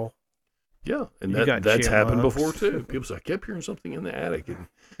squirrel. Yeah, and that's happened before too. People say I kept hearing something in the attic, and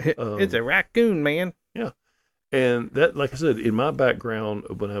it's a raccoon, man. Yeah. And that, like I said, in my background,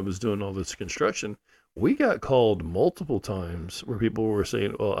 when I was doing all this construction, we got called multiple times where people were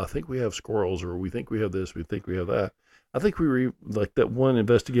saying, well, I think we have squirrels, or we think we have this, we think we have that. I think we were like that one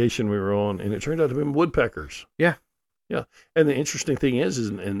investigation we were on, and it turned out to be woodpeckers. Yeah. Yeah. And the interesting thing is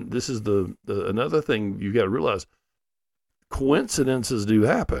and this is the another thing you got to realize, coincidences do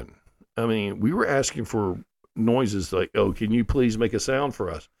happen. I mean, we were asking for noises like, oh, can you please make a sound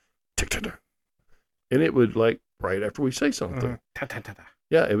for us? Tick, tick, tick. And it would, like, right after we say something.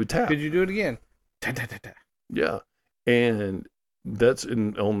 Yeah, it would tap. Could you do it again? Yeah. And that's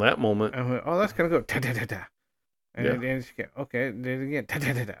on that moment. Oh, that's going to go. And then okay, did it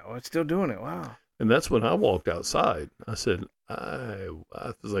again. Oh, it's still doing it. Wow. And that's when I walked outside. I said, I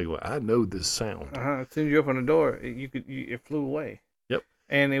was like, well, I know this sound. As soon as you open the door, it flew away. Yep.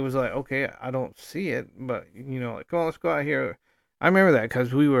 And it was like, okay, I don't see it, but, like, come on, let's go out here. I remember that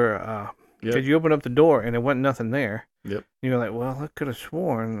because we were... Because you opened up the door and there wasn't nothing there. Yep. You were like, well, I could have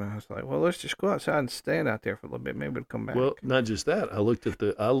sworn. And I was like, well, let's just go outside and stand out there for a little bit. Maybe it'll come back. Well, not just that. I looked at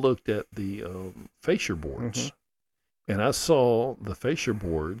the fascia boards, and I saw the fascia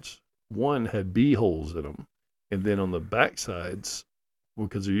boards. One had bee holes in them, and then on the back sides,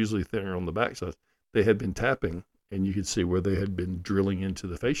 because they're usually thinner on the back sides, they had been tapping, and you could see where they had been drilling into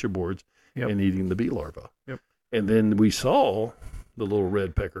the fascia boards and eating the bee larvae. Yep. And then we saw the little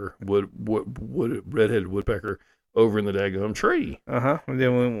redheaded woodpecker over in the daggum tree. And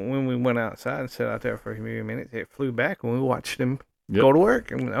then when we went outside and sat out there for a few minutes, it flew back and we watched him go to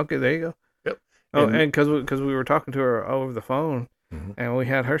work. And okay, there you go. Yep. Oh, and because we were talking to her over the phone, and we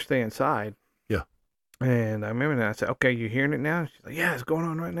had her stay inside. Yeah. And I remember that. I said, okay, you hearing it now? She's like, yeah, it's going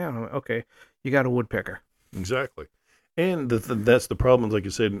on right now. And I'm like, okay, you got a woodpecker. Exactly. And that's the problem, like I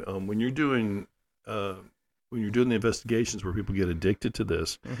said, when you're doing the investigations where people get addicted to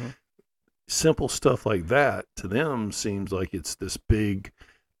this, simple stuff like that to them seems like it's this big,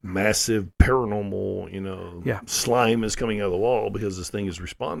 massive paranormal, slime is coming out of the wall because this thing is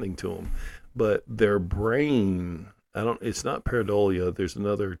responding to them. But their brain, it's not pareidolia. There's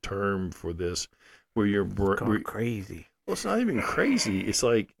another term for this where your brain crazy. Well, it's not even crazy. It's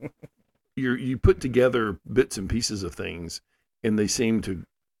like you put together bits and pieces of things and they seem to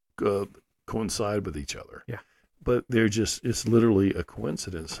coincide with each other. Yeah. But it's literally a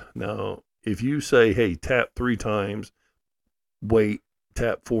coincidence. Now, if you say, hey, tap 3 times, wait,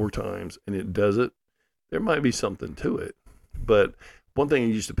 tap 4 times, and it does it, there might be something to it. But one thing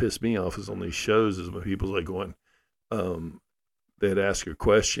that used to piss me off is on these shows is when people's like going, they'd ask a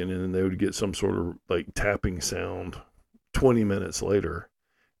question and then they would get some sort of like tapping sound 20 minutes later.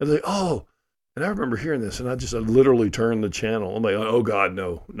 And they're like, oh, and I remember hearing this, and I literally turned the channel. I'm like, oh, God,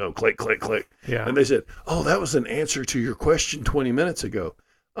 no, click, click, click. Yeah. And they said, oh, that was an answer to your question 20 minutes ago.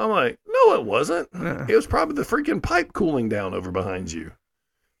 I'm like, no, it wasn't. It was probably the freaking pipe cooling down over behind you.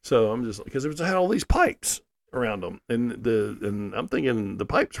 So I'm just, because it had all these pipes around them, and I'm thinking the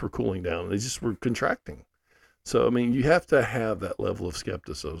pipes were cooling down. They just were contracting. So, I mean, you have to have that level of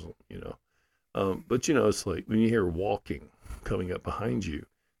skepticism, But, it's like when you hear walking coming up behind you,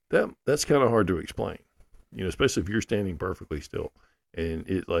 that's kind of hard to explain, especially if you're standing perfectly still and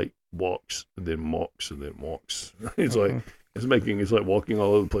it like walks and then walks and then walks. It's like, it's like walking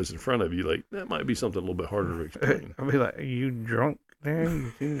all over the place in front of you. Like, that might be something a little bit harder to explain. I'll be like, are you drunk there?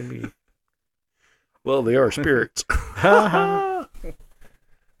 You seem to be. Well, they are spirits.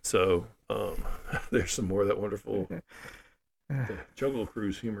 So, there's some more of that wonderful Jungle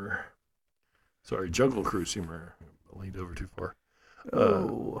Cruise humor. Sorry, Jungle Cruise humor. I leaned over too far.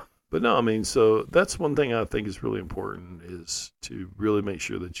 But no, I mean, so that's one thing I think is really important, is to really make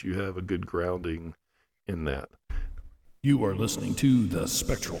sure that you have a good grounding in that. You are listening to The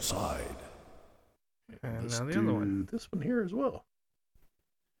Spectral Side. And let's now the do other one. this one here as well.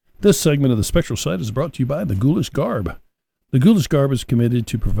 This segment of The Spectral Side is brought to you by The Ghoulish Garb. The Ghoulish Garb is committed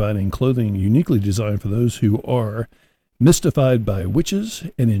to providing clothing uniquely designed for those who are mystified by witches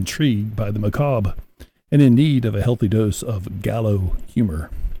and intrigued by the macabre, and in need of a healthy dose of gallow humor.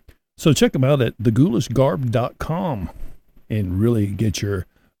 So check them out at theghoulisgarb.com and really get your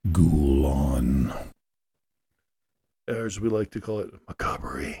ghoul on. As we like to call it,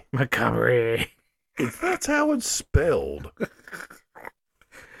 macabre. Macabre. That's how it's spelled.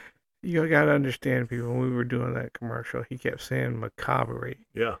 You got to understand, people, when we were doing that commercial, he kept saying macabre.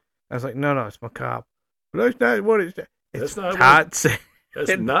 Yeah. I was like, no, it's macabre. But that's not what it's. That's not That's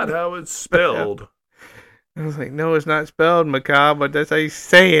not how it's spelled. I was like, no, it's not spelled macabre, but that's how you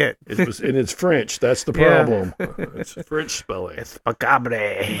say it. And it's French. That's the problem. It's French spelling. It's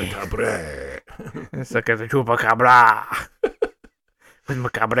macabre. Macabre. It's like a chupacabra. With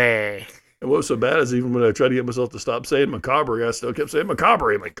macabre. And what was so bad is even when I tried to get myself to stop saying macabre, I still kept saying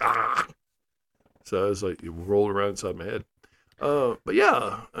macabre. I'm like, ah. So I was like, it rolled around inside my head. But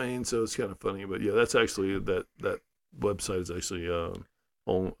yeah, I mean, so it's kind of funny. But yeah, that's actually, that website is actually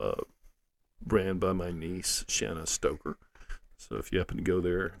on ran by my niece, Shanna Stoker. So if you happen to go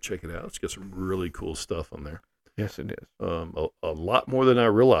there, check it out. It's got some really cool stuff on there. Yes, it is. A lot more than I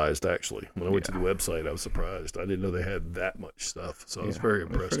realized, actually. When I went to the website, I was surprised. I didn't know they had that much stuff. So I was very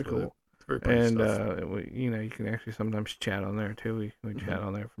impressed with it. It's very pretty stuff. You can actually sometimes chat on there, too. We chat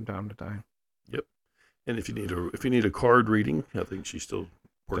on there from time to time. Yep. And if you need a card reading, I think she's still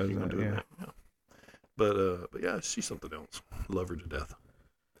working on doing that. Yeah. But yeah, she's something else. Love her to death.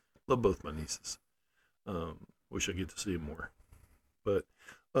 Love both my nieces. Wish I get to see them more. But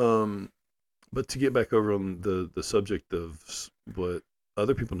to get back over on the subject of what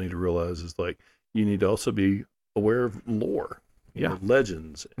other people need to realize is, like, you need to also be aware of lore,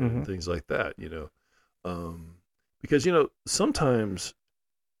 legends and things like that, because, sometimes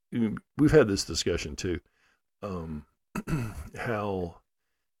we've had this discussion too, how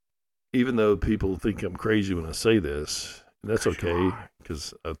even though people think I'm crazy when I say this, and that's okay,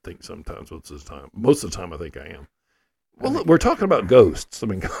 because I think sometimes most of the time I think I am. Well, look, we're talking about ghosts. I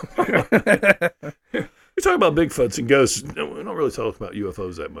mean, we're talking about Bigfoots and ghosts. No, we're not really talking about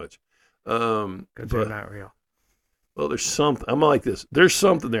UFOs that much. Because they're not real. Well, there's something. I'm like this. There's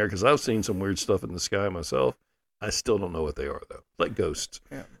something there, because I've seen some weird stuff in the sky myself. I still don't know what they are, though. Like ghosts.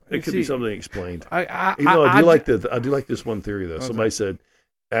 Yeah. It could be something explained. I do like this one theory, though. Somebody said,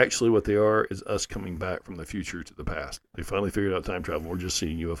 actually, what they are is us coming back from the future to the past. They finally figured out time travel. We're just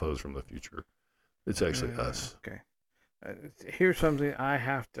seeing UFOs from the future. It's actually us. Okay. Here's something I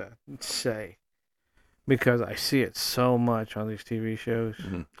have to say, because I see it so much on these TV shows.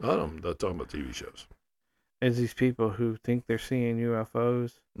 Mm-hmm. I'm not talking about TV shows. Is these people who think they're seeing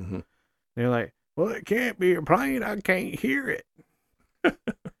UFOs. Mm-hmm. They're like, well, it can't be a plane. I can't hear it.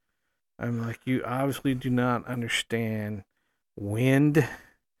 I'm like, you obviously do not understand wind.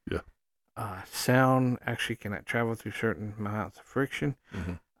 Yeah. Sound actually cannot travel through certain amounts of friction.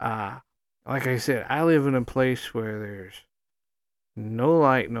 Mm-hmm. Like I said, I live in a place where there's no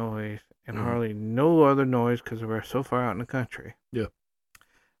light noise and hardly no other noise because we're so far out in the country. Yeah.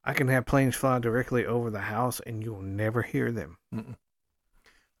 I can have planes fly directly over the house and you'll never hear them. Mm-mm.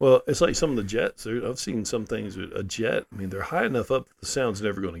 Well, it's like some of the jets. I've seen some things with a jet. I mean, they're high enough up that the sound's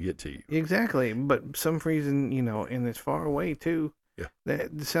never going to get to you. Exactly. But some reason, and it's far away too. Yeah.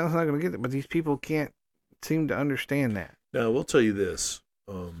 That the sound's not going to get there. But these people can't seem to understand that. Now, I will tell you this.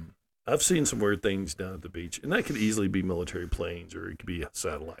 I've seen some weird things down at the beach, and that could easily be military planes, or it could be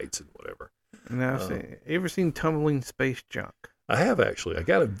satellites and whatever. Now, you ever seen tumbling space junk? I have actually.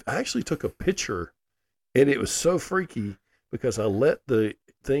 I actually took a picture, and it was so freaky because I let the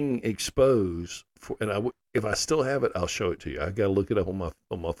thing expose. If I still have it, I'll show it to you. I got to look it up on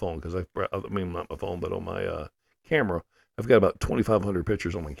my phone, because I mean, not my phone, but on my camera. I've got about 2,500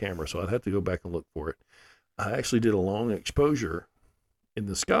 pictures on my camera, so I'd have to go back and look for it. I actually did a long exposure in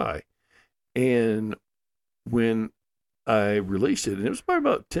the sky. And when I released it, and it was probably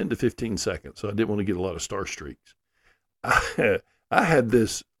about 10 to 15 seconds, so I didn't want to get a lot of star streaks. I had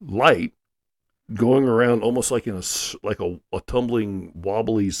this light going around almost like in a tumbling,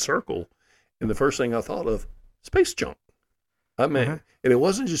 wobbly circle. And the first thing I thought of, space junk. I mean, and it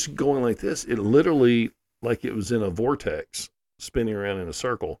wasn't just going like this. It literally, like it was in a vortex, spinning around in a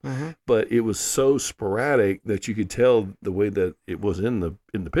circle. But it was so sporadic that you could tell the way that it was in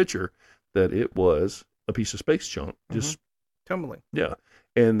the picture that it was a piece of space junk, just tumbling. Yeah.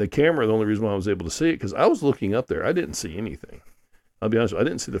 And the camera, the only reason why I was able to see it, because I was looking up there, I didn't see anything. I'll be honest, I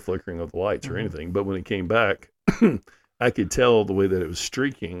didn't see the flickering of the lights or anything. But when it came back, I could tell the way that it was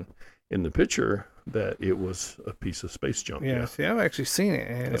streaking in the picture that it was a piece of space junk. Yeah. See, I've actually seen it.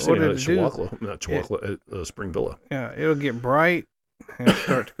 And I've seen it at Spring Villa. Yeah, it'll get bright and it'll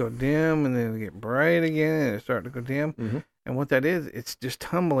start to go dim, and then it'll get bright again and it'll start to go dim. And what that is, it's just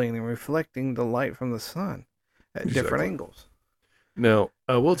tumbling and reflecting the light from the sun at different angles. Now,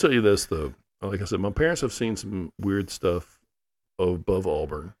 I will tell you this, though. Like I said, my parents have seen some weird stuff above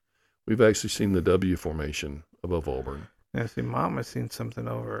Auburn. We've actually seen the W formation above Auburn. Yeah, see, Mom has seen something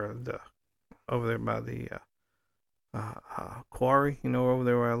over there by the quarry. You know, over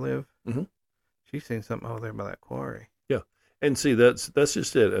there where I live. Mm-hmm. She's seen something over there by that quarry. Yeah, and see, that's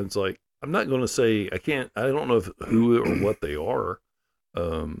just it. And it's like I'm not going to say I don't know who or what they are.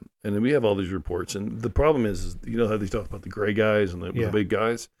 And then we have all these reports, and the problem is you know how they talk about the gray guys and the big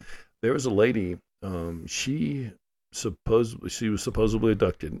guys. There was a lady. She was supposedly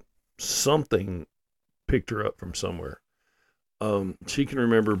abducted. Something picked her up from somewhere. She can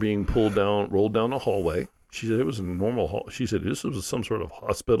remember being rolled down a hallway. She said it was a normal hall. She said this was some sort of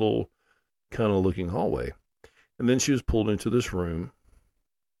hospital kind of looking hallway. And then she was pulled into this room.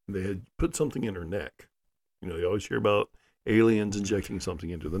 They had put something in her neck. You know, you always hear about aliens injecting something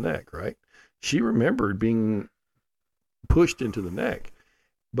into the neck, right? She remembered being pushed into the neck.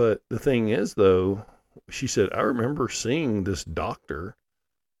 But the thing is, though, she said, I remember seeing this doctor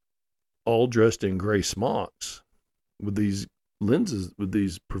all dressed in gray smocks with these lenses, with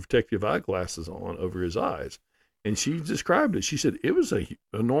these protective eyeglasses on over his eyes. And she described it. She said it was a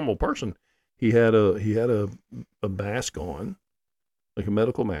normal person. He had a mask on, like a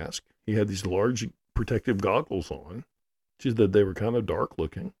medical mask. He had these large protective goggles on. She said they were kind of dark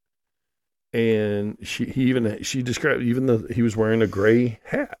looking. And she described he was wearing a gray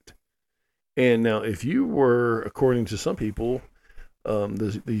hat. And now if you were, according to some people,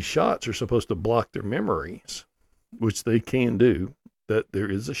 these shots are supposed to block their memories, which they can do. That there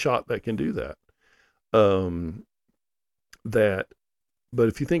is a shot that can do that. But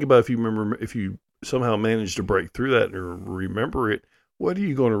if you think about, if you somehow manage to break through that or remember it, what are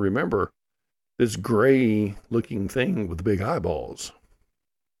you going to remember? This gray looking thing with the big eyeballs.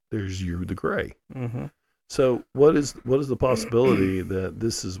 There's the gray. Mm-hmm. So what is the possibility that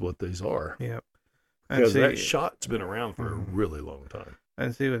this is what these are? Yep. Because that shot's been around for a really long time.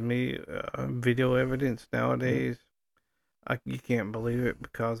 And see, with me, video evidence nowadays, you can't believe it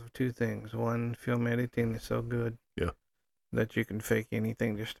because of two things. One, film editing is so good. Yeah. That you can fake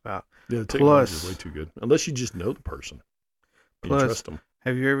anything just about. Yeah, the technology is way too good. Unless you just know the person. Plus, you trust them.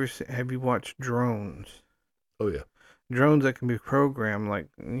 Have you watched drones? Oh, yeah. Drones that can be programmed, like,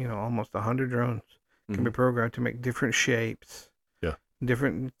 you know, almost 100 drones can be programmed to make different shapes. Yeah.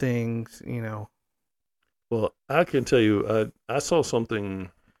 Different things, you know. Well, I can tell you, I saw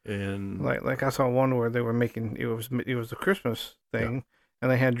something in... Like I saw one where they were making, it was a Christmas thing, and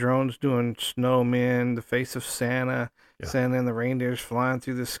they had drones doing snowmen, the face of Santa, Santa and the reindeers flying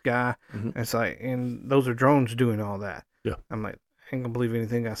through the sky. And it's like, and those are drones doing all that. Yeah. I'm like, I ain't gonna believe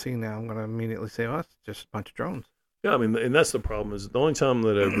anything I see now. I'm gonna immediately say, oh, it's just a bunch of drones. Yeah, I mean, and that's the problem, is the only time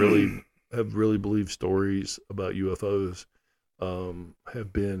that I have really believed stories about UFOs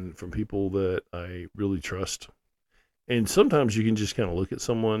have been from people that I really trust. And sometimes you can just kind of look at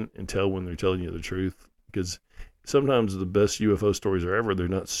someone and tell when they're telling you the truth, because sometimes the best UFO stories are ever, they're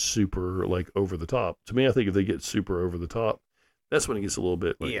not super like over the top. To me, I think if they get super over the top, that's when it gets a little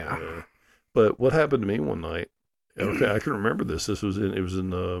bit like, but what happened to me one night, okay, I can remember this. It was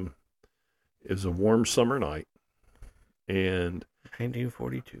a warm summer night, and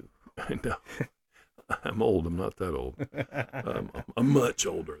 1942. I know. I'm old. I'm not that old. I'm much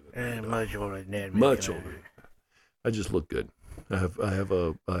older than that. Much older than that. Much older. I just look good. I have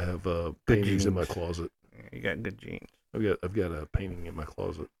paintings in my closet. You got good genes. I've got a painting in my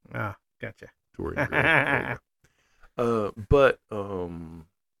closet. Ah, gotcha. But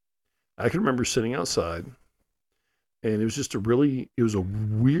I can remember sitting outside, and it was just it was a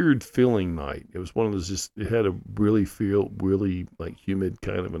weird feeling night. It was one of those it had a really like humid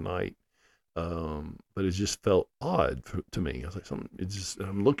kind of a night. But it just felt odd to me. I was like, I'm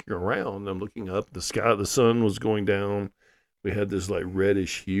looking around, I'm looking up, the sky, the sun was going down. We had this like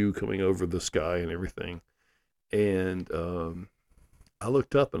reddish hue coming over the sky and everything. And I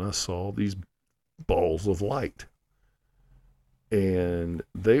looked up and I saw these balls of light. And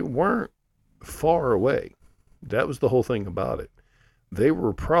they weren't far away. That was the whole thing about it. They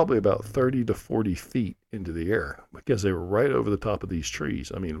were probably about 30 to 40 feet into the air because they were right over the top of these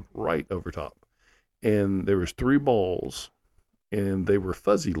trees. I mean, right over top. And there was 3 balls, and they were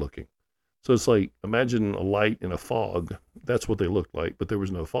fuzzy looking. So it's like, imagine a light in a fog. That's what they looked like, but there was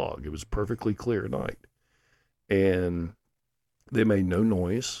no fog. It was perfectly clear night. And they made no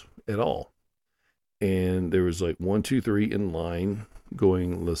noise at all. And there was like 1, 2, 3 in line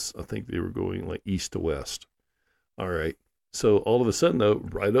going, I think they were going like east to west. All right. So all of a sudden, though,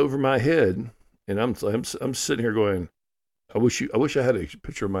 right over my head, and I'm sitting here going, I wish I had a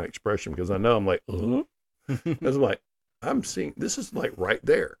picture of my expression, because I know I'm like, I was like, I'm seeing this is like right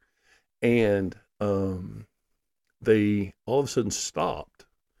there. And they all of a sudden stopped.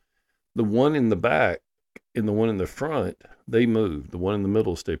 The one in the back and the one in the front, they moved. The one in the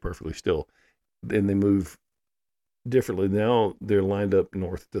middle stayed perfectly still. Then they move differently. Now they're lined up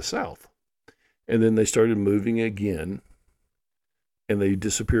north to south. And then they started moving again. And they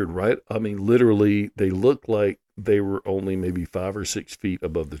disappeared right. I mean, literally, they looked like they were only maybe 5 or 6 feet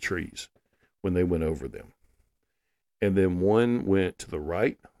above the trees when they went over them. And then one went to the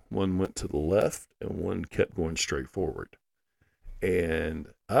right, one went to the left, and one kept going straight forward. And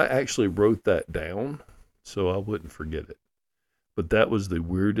I actually wrote that down so I wouldn't forget it. But that was the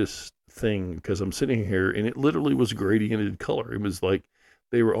weirdest thing, because I'm sitting here and it literally was gradiented color. It was like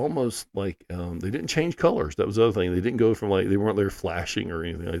they were almost like they didn't change colors. That was the other thing. They didn't go from like, they weren't there flashing or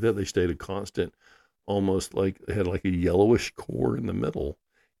anything like that. They stayed a constant, almost like they had like a yellowish core in the middle.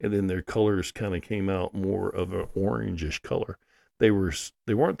 And then their colors kind of came out more of an orangish color. They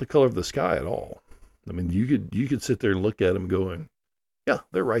weren't the color of the sky at all. I mean, you could sit there and look at them going, yeah,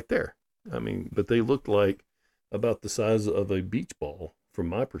 they're right there. I mean, but they looked like about the size of a beach ball from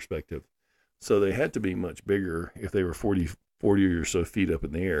my perspective. So they had to be much bigger. If they were 40 or so feet up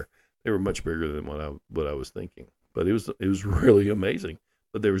in the air, they were much bigger than what I was thinking. But it was really amazing.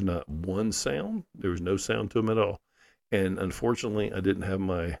 But there was not one sound. There was no sound to them at all. And unfortunately, I didn't have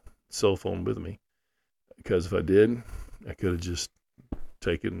my cell phone with me, because if I did, I could have just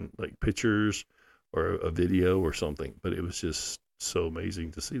taken like pictures or a video or something. But it was just so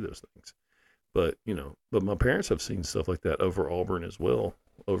amazing to see those things. But, but my parents have seen stuff like that over Auburn as well,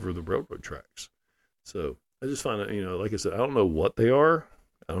 over the railroad tracks. So I just find it, like I said, I don't know what they are.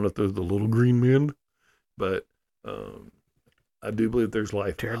 I don't know if they're the little green men, but I do believe there's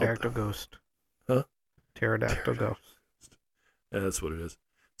life. Pterodactyl ghost. Huh? Pterodactyl ghost. Yeah, that's what it is.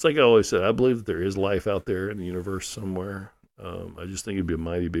 It's like I always said, I believe that there is life out there in the universe somewhere. I just think it'd be a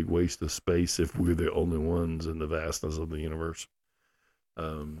mighty big waste of space if we're the only ones in the vastness of the universe.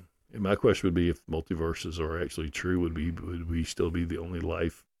 And my question would be, if multiverses are actually true, would we still be the only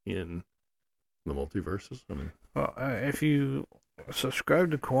life in the multiverses? I mean, well, if you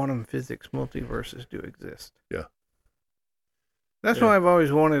subscribe to quantum physics, multiverses do exist. Yeah. That's why I've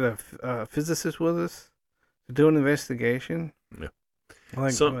always wanted a physicist with us to do an investigation. Yeah.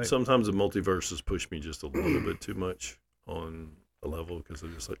 Sometimes the multiverses push me just a little bit too much on a level, because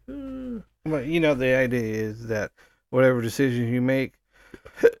they're just like, But the idea is that whatever decision you make,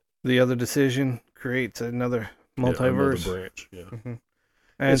 the other decision creates another multiverse. Another branch. Yeah. Mm-hmm.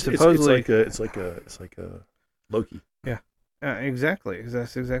 And supposedly it's like a Loki. Yeah. Exactly.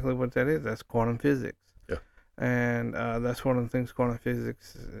 That's exactly what that is. That's quantum physics. Yeah. And that's one of the things quantum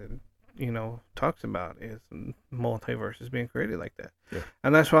physics talks about, is multiverses being created like that. Yeah.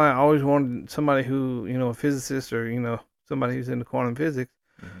 And that's why I always wanted somebody who, a physicist, or, somebody who's into quantum physics.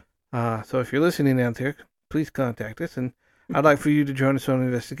 Mm-hmm. So if you're listening out there, please contact us. And I'd like for you to join us on an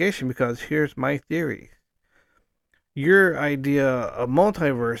investigation, because here's my theory. Your idea of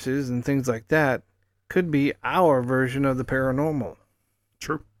multiverses and things like that could be our version of the paranormal.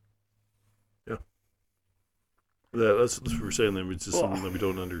 True. Yeah. That's what we're saying. That it's just something that we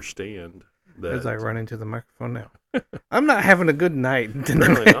don't understand. As I run into the microphone now. I'm not having a good night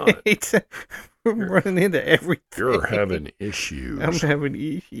tonight. Really not. I'm running into everything. You're having issues. I'm having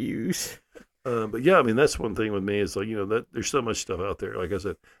issues. But yeah, I mean, that's one thing with me is like, that there's so much stuff out there. Like I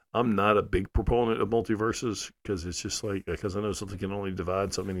said, I'm not a big proponent of multiverses, because it's just like, because I know something can only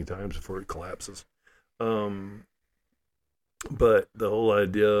divide so many times before it collapses. But the whole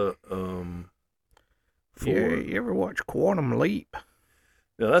idea, you ever watch Quantum Leap?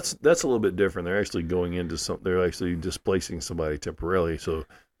 Now that's a little bit different. They're actually going into something. They're actually displacing somebody temporarily. So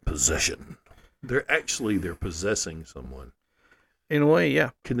possession. They're possessing someone. In a way,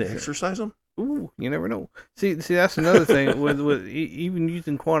 yeah. Can they exorcise them? Ooh, you never know. See, that's another thing with even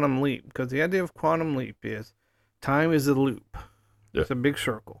using quantum leap, because the idea of quantum leap is time is a loop. Yeah. It's a big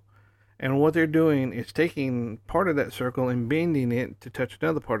circle. And what they're doing is taking part of that circle and bending it to touch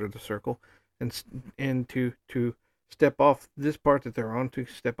another part of the circle, and to step off this part that they're on to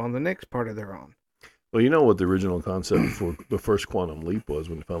step on the next part that they're on. Well, you know what the original concept for the first quantum leap was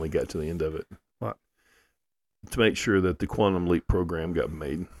when it finally got to the end of it? What? To make sure that the quantum leap program got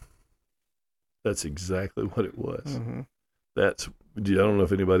made. That's exactly what it was. Mm-hmm. I don't know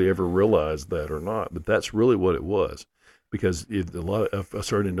if anybody ever realized that or not, but that's really what it was. Because I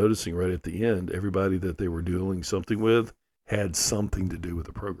started noticing right at the end, everybody that they were doing something with had something to do with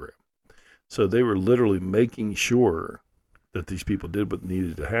the program. So they were literally making sure that these people did what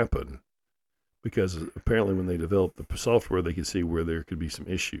needed to happen, because apparently when they developed the software, they could see where there could be some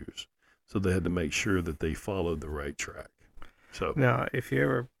issues. So they had to make sure that they followed the right track. So Now, if you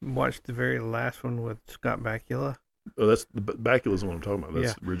ever watched the very last one with Scott Bakula, that's the Bacula's the one I'm talking about.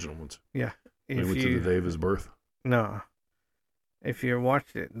 That's the original ones. yeah, They went to the day of his birth. No, if you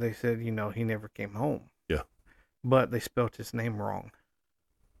watched it, they said he never came home. Yeah, but they spelled his name wrong.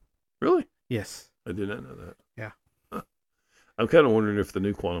 Really? Yes. I did not know that. Yeah. Huh. I'm kind of wondering if the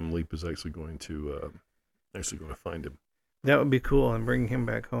new Quantum Leap is actually going to find him. That would be cool and bring him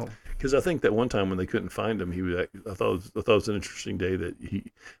back home. Because I think that one time when they couldn't find him, I thought it was an interesting day that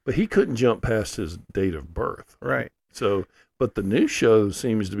he couldn't jump past his date of birth. Right. So, but the new show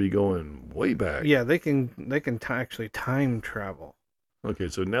seems to be going way back. Yeah, they can actually time travel. Okay,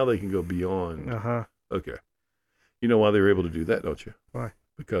 so now they can go beyond. Uh-huh. Okay. You know why they were able to do that, don't you? Why?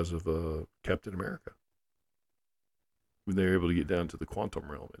 Because of Captain America. When they were able to get down to the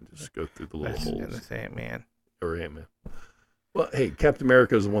quantum realm and just go through the little holes. That's Ant-Man. Or Ant-Man. Well, hey, Captain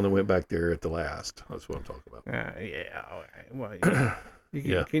America is the one that went back there at the last. That's what I'm talking about. Yeah. Well,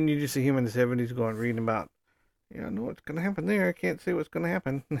 can you just see him in the 70s reading about, I know what's going to happen there. I can't see what's going to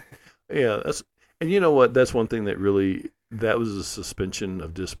happen. Yeah, and you know what? That's one thing that was a suspension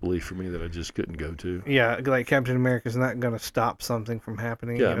of disbelief for me that I just couldn't go to. Yeah, like Captain America's not going to stop something from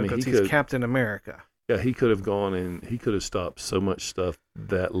happening. Yeah, because he's Captain America. Yeah, he could have gone and he could have stopped so much stuff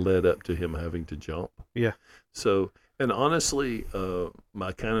that led up to him having to jump. Yeah. So, and honestly, and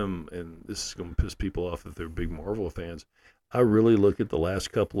this is going to piss people off if they're big Marvel fans, I really look at the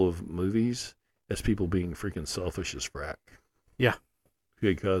last couple of movies as people being freaking selfish as frack. Yeah.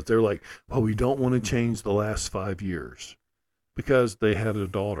 Because they're like, well, we don't want to change the last 5 years because they had a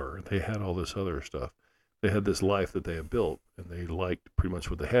daughter. They had all this other stuff. They had this life that they had built and they liked pretty much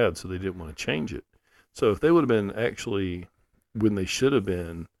what they had, so they didn't want to change it. So if they would have been actually, when they should have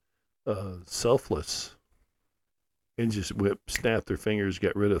been, selfless and just snap their fingers,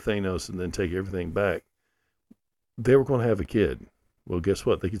 get rid of Thanos, and then take everything back, they were going to have a kid. Well, guess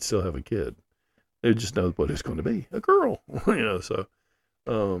what? They could still have a kid. They just know what it's going to be, a girl. So,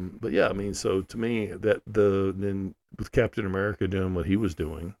 but yeah, so to me, then with Captain America doing what he was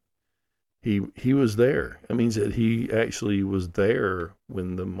doing, he was there. It means that he actually was there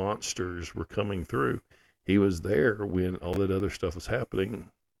when the monsters were coming through. He was there when all that other stuff was happening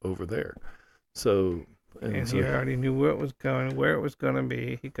over there. So, and he already knew where it was going to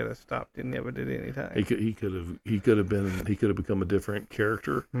be. He could have stopped and never did any time. He could have become a different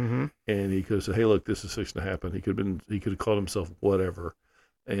character, mm-hmm. and he could have said, "Hey, look, this is fixing to happen." He could have called himself whatever,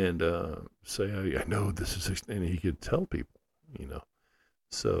 and say, "I know this is fixing," and he could tell people,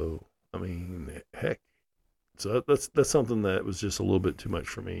 So, heck. So that's something that was just a little bit too much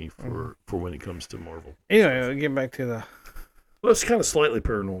for me for when it comes to Marvel. Anyway, get back to the. Well, it's kind of slightly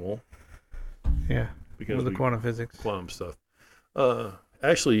paranormal. Yeah. Because with the quantum physics. Quantum stuff.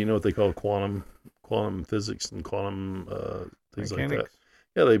 Actually, you know what they call quantum physics and quantum things Mechanics. like that.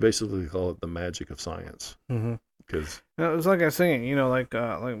 Yeah, they basically call it the magic of science. Mm-hmm. Because it's like I was saying, like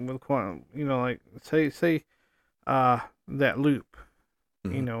with quantum, like say that loop,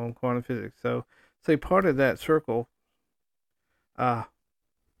 mm-hmm. In quantum physics. So say part of that circle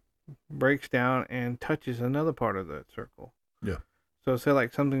breaks down and touches another part of that circle. Yeah. So say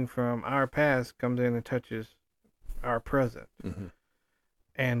like something from our past comes in and touches our present. Mm-hmm.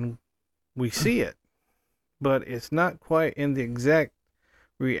 And we see it, but it's not quite in the exact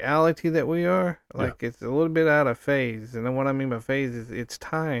reality that we are. Like It's a little bit out of phase. And then what I mean by phase is its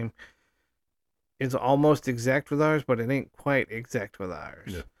time is almost exact with ours, but it ain't quite exact with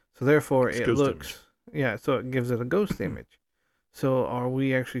ours. Yeah. So therefore it's it looks, so it gives it a ghost image. So are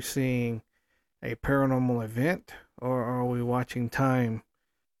we actually seeing a paranormal event, or are we watching time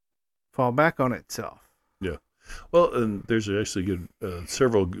fall back on itself? Yeah. Well, and there's actually good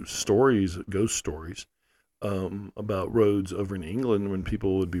several ghost stories, about roads over in England when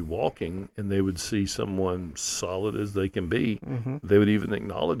people would be walking and they would see someone solid as they can be. Mm-hmm. They would even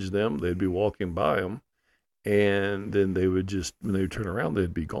acknowledge them. They'd be walking by them, and then they would when they would turn around,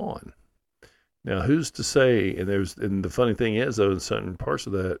 they'd be gone. Now, who's to say? And the funny thing is, though, in certain parts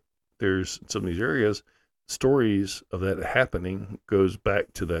of that, there's some of these areas, stories of that happening goes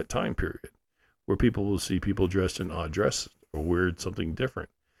back to that time period where people will see people dressed in odd dresses or weird something different.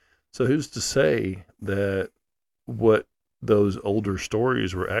 So who's to say that what those older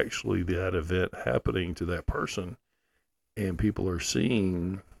stories were actually that event happening to that person, and people are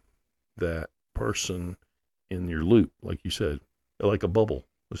seeing that person in your loop, like you said, like a bubble.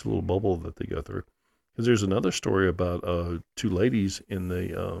 There's a little bubble that they go through. Because there's another story about two ladies in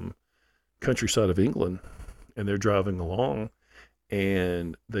the countryside of England, and they're driving along,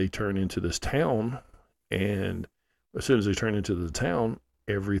 and they turn into this town, and as soon as they turn into the town,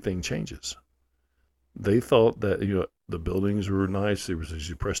 everything changes. They thought that, the buildings were nice. There was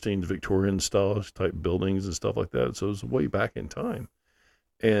these pristine Victorian style type buildings and stuff like that. So it was way back in time.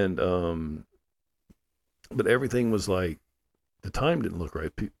 And, but everything was like, the time didn't look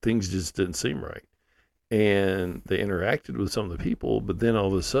right. Things just didn't seem right. And they interacted with some of the people, but then all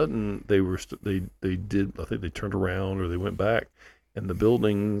of a sudden they did, I think they turned around or they went back, and the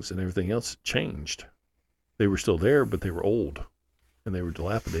buildings and everything else changed. They were still there, but they were old and they were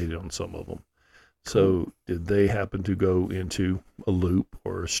dilapidated on some of them. So did they happen to go into a loop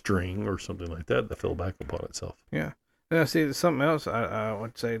or a string or something like that fell back upon itself? Yeah. Now, see, something else I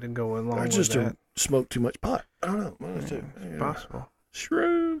would say to go along with just that. Smoke too much pot. I don't know. It's possible.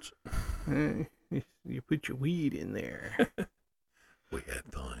 Shrooms. You put your weed in there. We had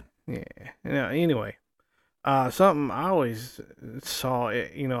fun. Yeah. Now, anyway, something I always saw,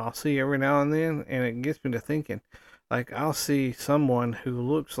 I'll see every now and then, and it gets me to thinking. Like, I'll see someone who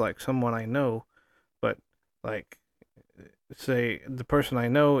looks like someone I know, but, like, say the person I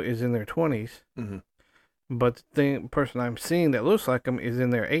know is in their 20s, mm-hmm. but the person I'm seeing that looks like them is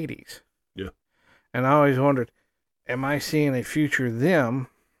in their 80s. Yeah. And I always wondered, am I seeing a future them?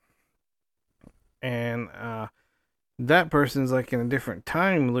 And that person's like in a different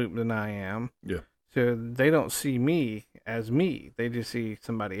time loop than I am. Yeah. So they don't see me as me. They just see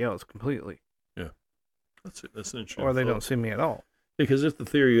somebody else completely. Yeah. That's an interesting Or they thought. don't see me at all. Because if the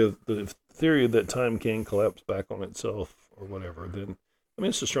theory that time can collapse back on itself or whatever, then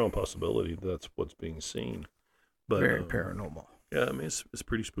it's a strong possibility that's what's being seen. But very paranormal. Yeah, it's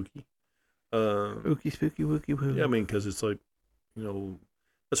pretty spooky. Spooky, wooky, woo. Yeah, because it's like,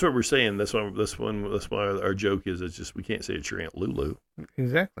 that's what we're saying. That's why our joke is. It's just we can't say it's your Aunt Lulu.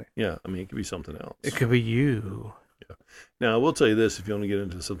 Exactly. Yeah, it could be something else. It could be you. Yeah. Now I will tell you this: if you want to get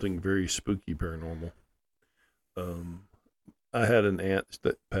into something very spooky paranormal, I had an aunt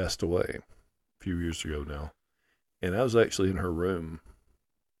that passed away a few years ago now, and I was actually in her room.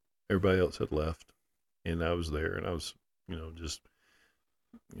 Everybody else had left, and I was there, and I was, just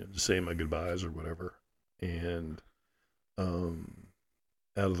saying my goodbyes or whatever, and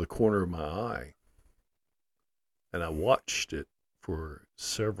out of the corner of my eye, and I watched it for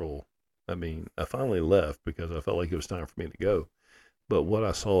several. I finally left because I felt like it was time for me to go. But what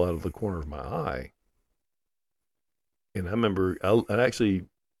I saw out of the corner of my eye, and I remember I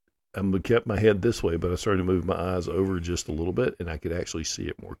kept my head this way, but I started to move my eyes over just a little bit, and I could actually see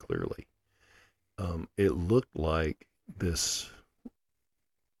it more clearly. It looked like this.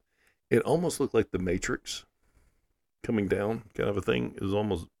 It almost looked like the Matrix coming down, kind of a thing. It was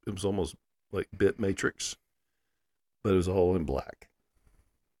almost like bit Matrix, but it was all in black,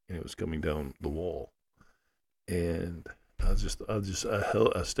 and it was coming down the wall. And I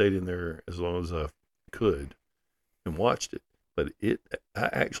stayed in there as long as I could and watched it. But I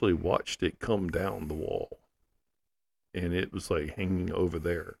actually watched it come down the wall, and it was like hanging over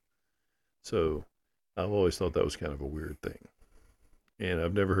there. So I've always thought that was kind of a weird thing. And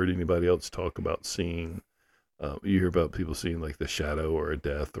I've never heard anybody else talk about seeing, you hear about people seeing like the shadow or a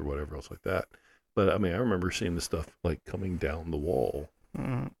death or whatever else like that. But I remember seeing the stuff like coming down the wall.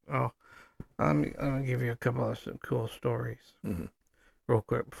 Oh, I'm going to give you a couple of some cool stories real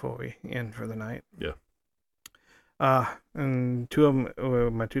quick before we end for the night. Yeah. And two of them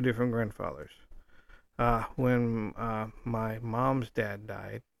were my two different grandfathers. When my mom's dad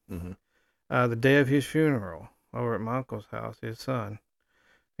died, the day of his funeral, over at my uncle's house, his son,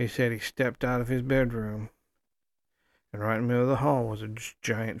 he said he stepped out of his bedroom, and right in the middle of the hall was a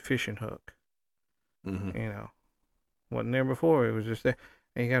giant fishing hook. Wasn't there before. It was just there.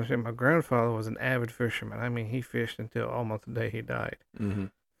 And you got to say, my grandfather was an avid fisherman. He fished until almost the day he died.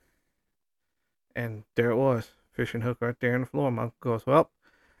 And there it was, fishing hook right there on the floor. My uncle goes, well,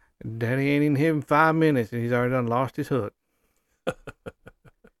 Daddy ain't in here in 5 minutes, and he's already done lost his hook.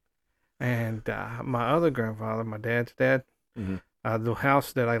 And my other grandfather, my dad's dad, the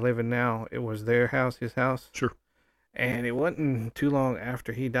house that I live in now, it was their house, his house. Sure. And it wasn't too long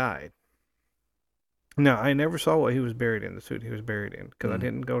after he died. Now, I never saw what he was buried in, the suit he was buried in, because I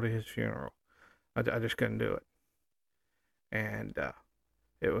didn't go to his funeral. I just couldn't do it. And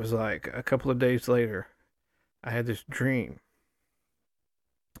it was like a couple of days later, I had this dream.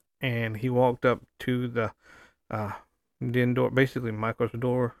 And he walked up to the den door, basically Michael's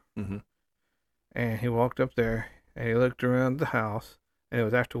door. And he walked up there, and he looked around the house, and it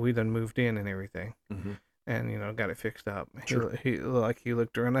was after we done moved in and everything. And, got it fixed up. Sure. He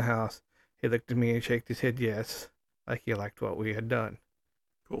looked around the house. He looked at me and shook his head yes, like he liked what we had done.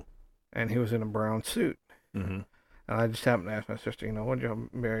 Cool. And he was in a brown suit. And I just happened to ask my sister, what did y'all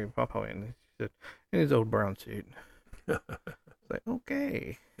bury Papa in? And she said, in his old brown suit. like,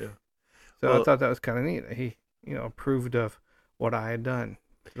 okay. Yeah. So Well, I thought that was kind of neat. He, approved of what I had done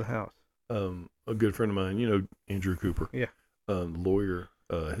to the house. A good friend of mine, Andrew Cooper. Yeah. Lawyer.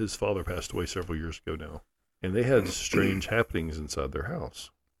 His father passed away several years ago now, and they had strange happenings inside their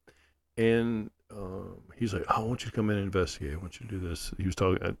house. And he's like, I want you to come in and investigate. I want you to do this. He was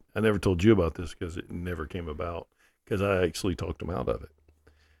talking. I never told you about this because it never came about, because I actually talked him out of it.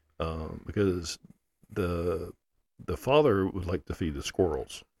 Because the father would like to feed the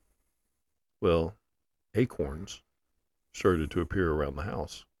squirrels. Well, acorns started to appear around the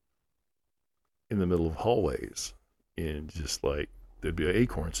house in the middle of hallways, and just like there'd be an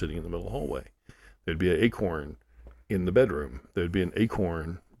acorn sitting in the middle of the hallway. There'd be an acorn in the bedroom. There'd be an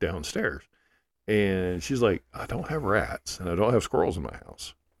acorn downstairs. And she's like, I don't have rats and I don't have squirrels in my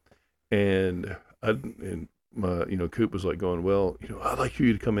house. And Coop was like going, well, I'd like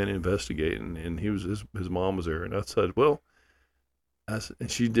you to come in and investigate. And his mom was there. And I said, well,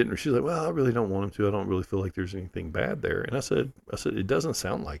 and she didn't. She's like, well, I really don't want him to. I don't really feel like there's anything bad there. And I said, it doesn't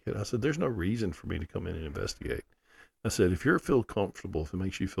sound like it. I said, there's no reason for me to come in and investigate. I said, if you feel comfortable, if it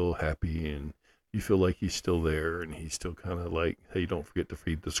makes you feel happy and you feel like he's still there and he's still kind of like, hey, don't forget to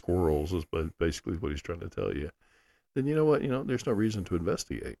feed the squirrels, is basically what he's trying to tell you, then you know what, there's no reason to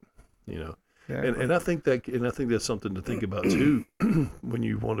investigate, Yeah. And I think that's something to think about too when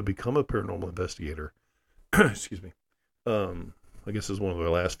you want to become a paranormal investigator. Excuse me. I guess is one of the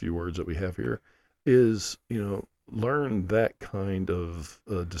last few words that we have here is, learn that kind of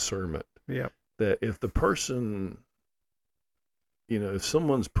discernment. Yeah. That if the person, if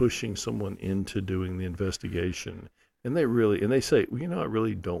someone's pushing someone into doing the investigation and they say, well, I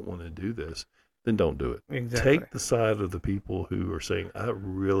really don't want to do this, then don't do it. Exactly. Take the side of the people who are saying, I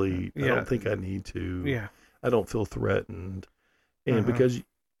don't think I need to. Yeah. I don't feel threatened. And because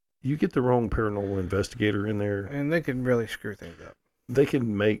you get the wrong paranormal investigator in there, and they can really screw things up. They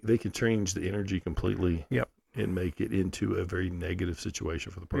can change the energy completely. Yep. And make it into a very negative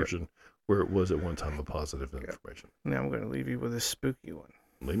situation for the person where it was at one time a positive information. Now I'm going to leave you with a spooky one.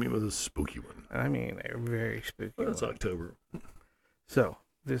 Leave me with a spooky one. I mean, a very spooky one. It's October. So,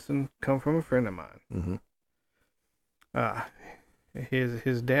 this one come from a friend of mine. Mm-hmm.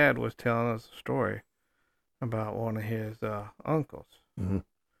 His dad was telling us a story about one of his uncles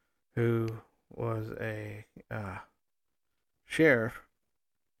who was a sheriff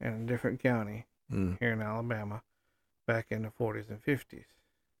in a different county here in Alabama back in the 40s and 50s.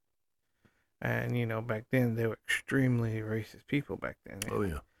 And, back then they were extremely racist people back then. Oh,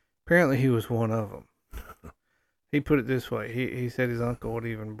 yeah. Apparently he was one of them. He put it this way. He said his uncle would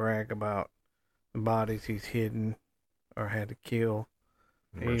even brag about the bodies he's hidden or had to kill.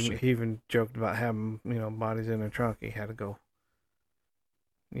 He even joked about having, bodies in a trunk he had to go,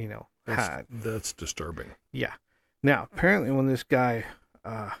 hide. That's disturbing. Yeah. Now, apparently when this guy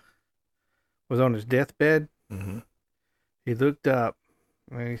was on his deathbed, he looked up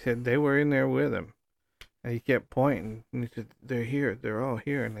and he said they were in there with him. And he kept pointing and he said, they're here. They're all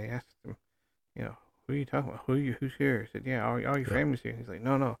here. And they asked him, who are you talking about? Who's here? He said, yeah, all your family's here. He's like,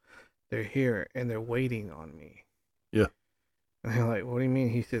 no, they're here and they're waiting on me. Yeah. And they're like, what do you mean?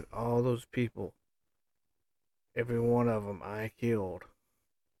 He said, all those people, every one of them I killed,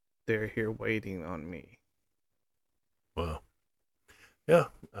 they're here waiting on me. Wow. Yeah,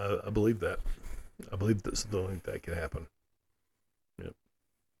 I believe that. I believe that's the only that can happen. Yep.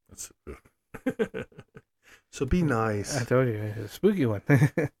 That's so be nice. I told you, it's a spooky one.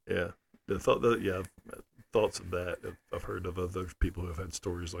 Yeah. Thoughts of that. I've heard of other people who have had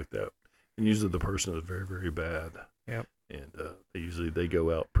stories like that. And usually the person is very, very bad. Yep. And they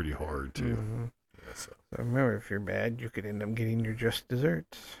go out pretty hard too. Mm-hmm. Yeah, so remember, if you're bad, you could end up getting your just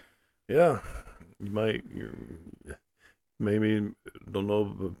desserts. Yeah. You might, maybe, don't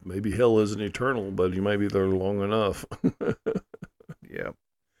know, maybe hell isn't eternal, but you might be there long enough. Yep.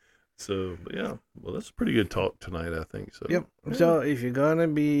 So, yeah, well, that's a pretty good talk tonight, I think. So. Yep. Yeah. So, if you're going to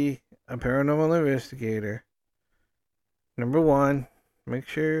be a paranormal investigator, number one, make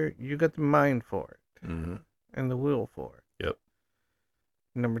sure you got the mind for it and the will for it. Yep.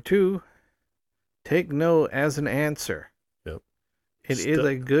 Number two, take no as an answer. Yep. It is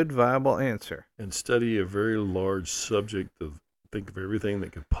a good, viable answer. And study a very large subject. Think of everything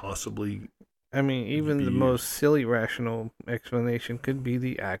that could possibly. I mean, even the most silly rational explanation could be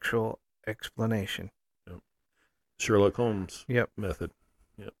the actual explanation. Yep. Sherlock Holmes. Yep. Method.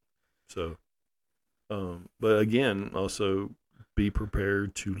 Yep. So, but again, also be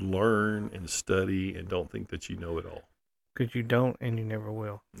prepared to learn and study, and don't think that you know it all. Because you don't, and you never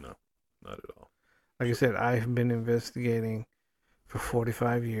will. No, not at all. Like I said, I've been investigating for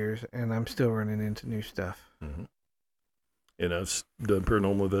 45 years, and I'm still running into new stuff. Mm-hmm. And I've done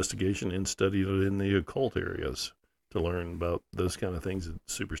paranormal investigation and studied it in the occult areas to learn about those kind of things and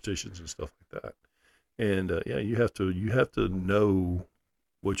superstitions and stuff like that. And you have to know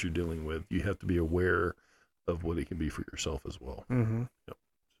what you're dealing with. You have to be aware of what it can be for yourself as well. Mm-hmm. Yep.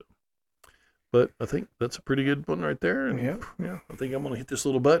 So, but I think that's a pretty good one right there. And Yeah. I think I'm going to hit this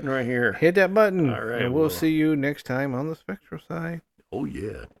little button right here. Hit that button. All right. And we'll see you next time on the Spectral Side. Oh,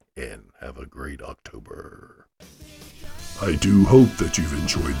 yeah. And have a great October. I do hope that you've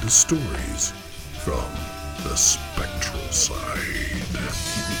enjoyed the stories from the Spectral Side.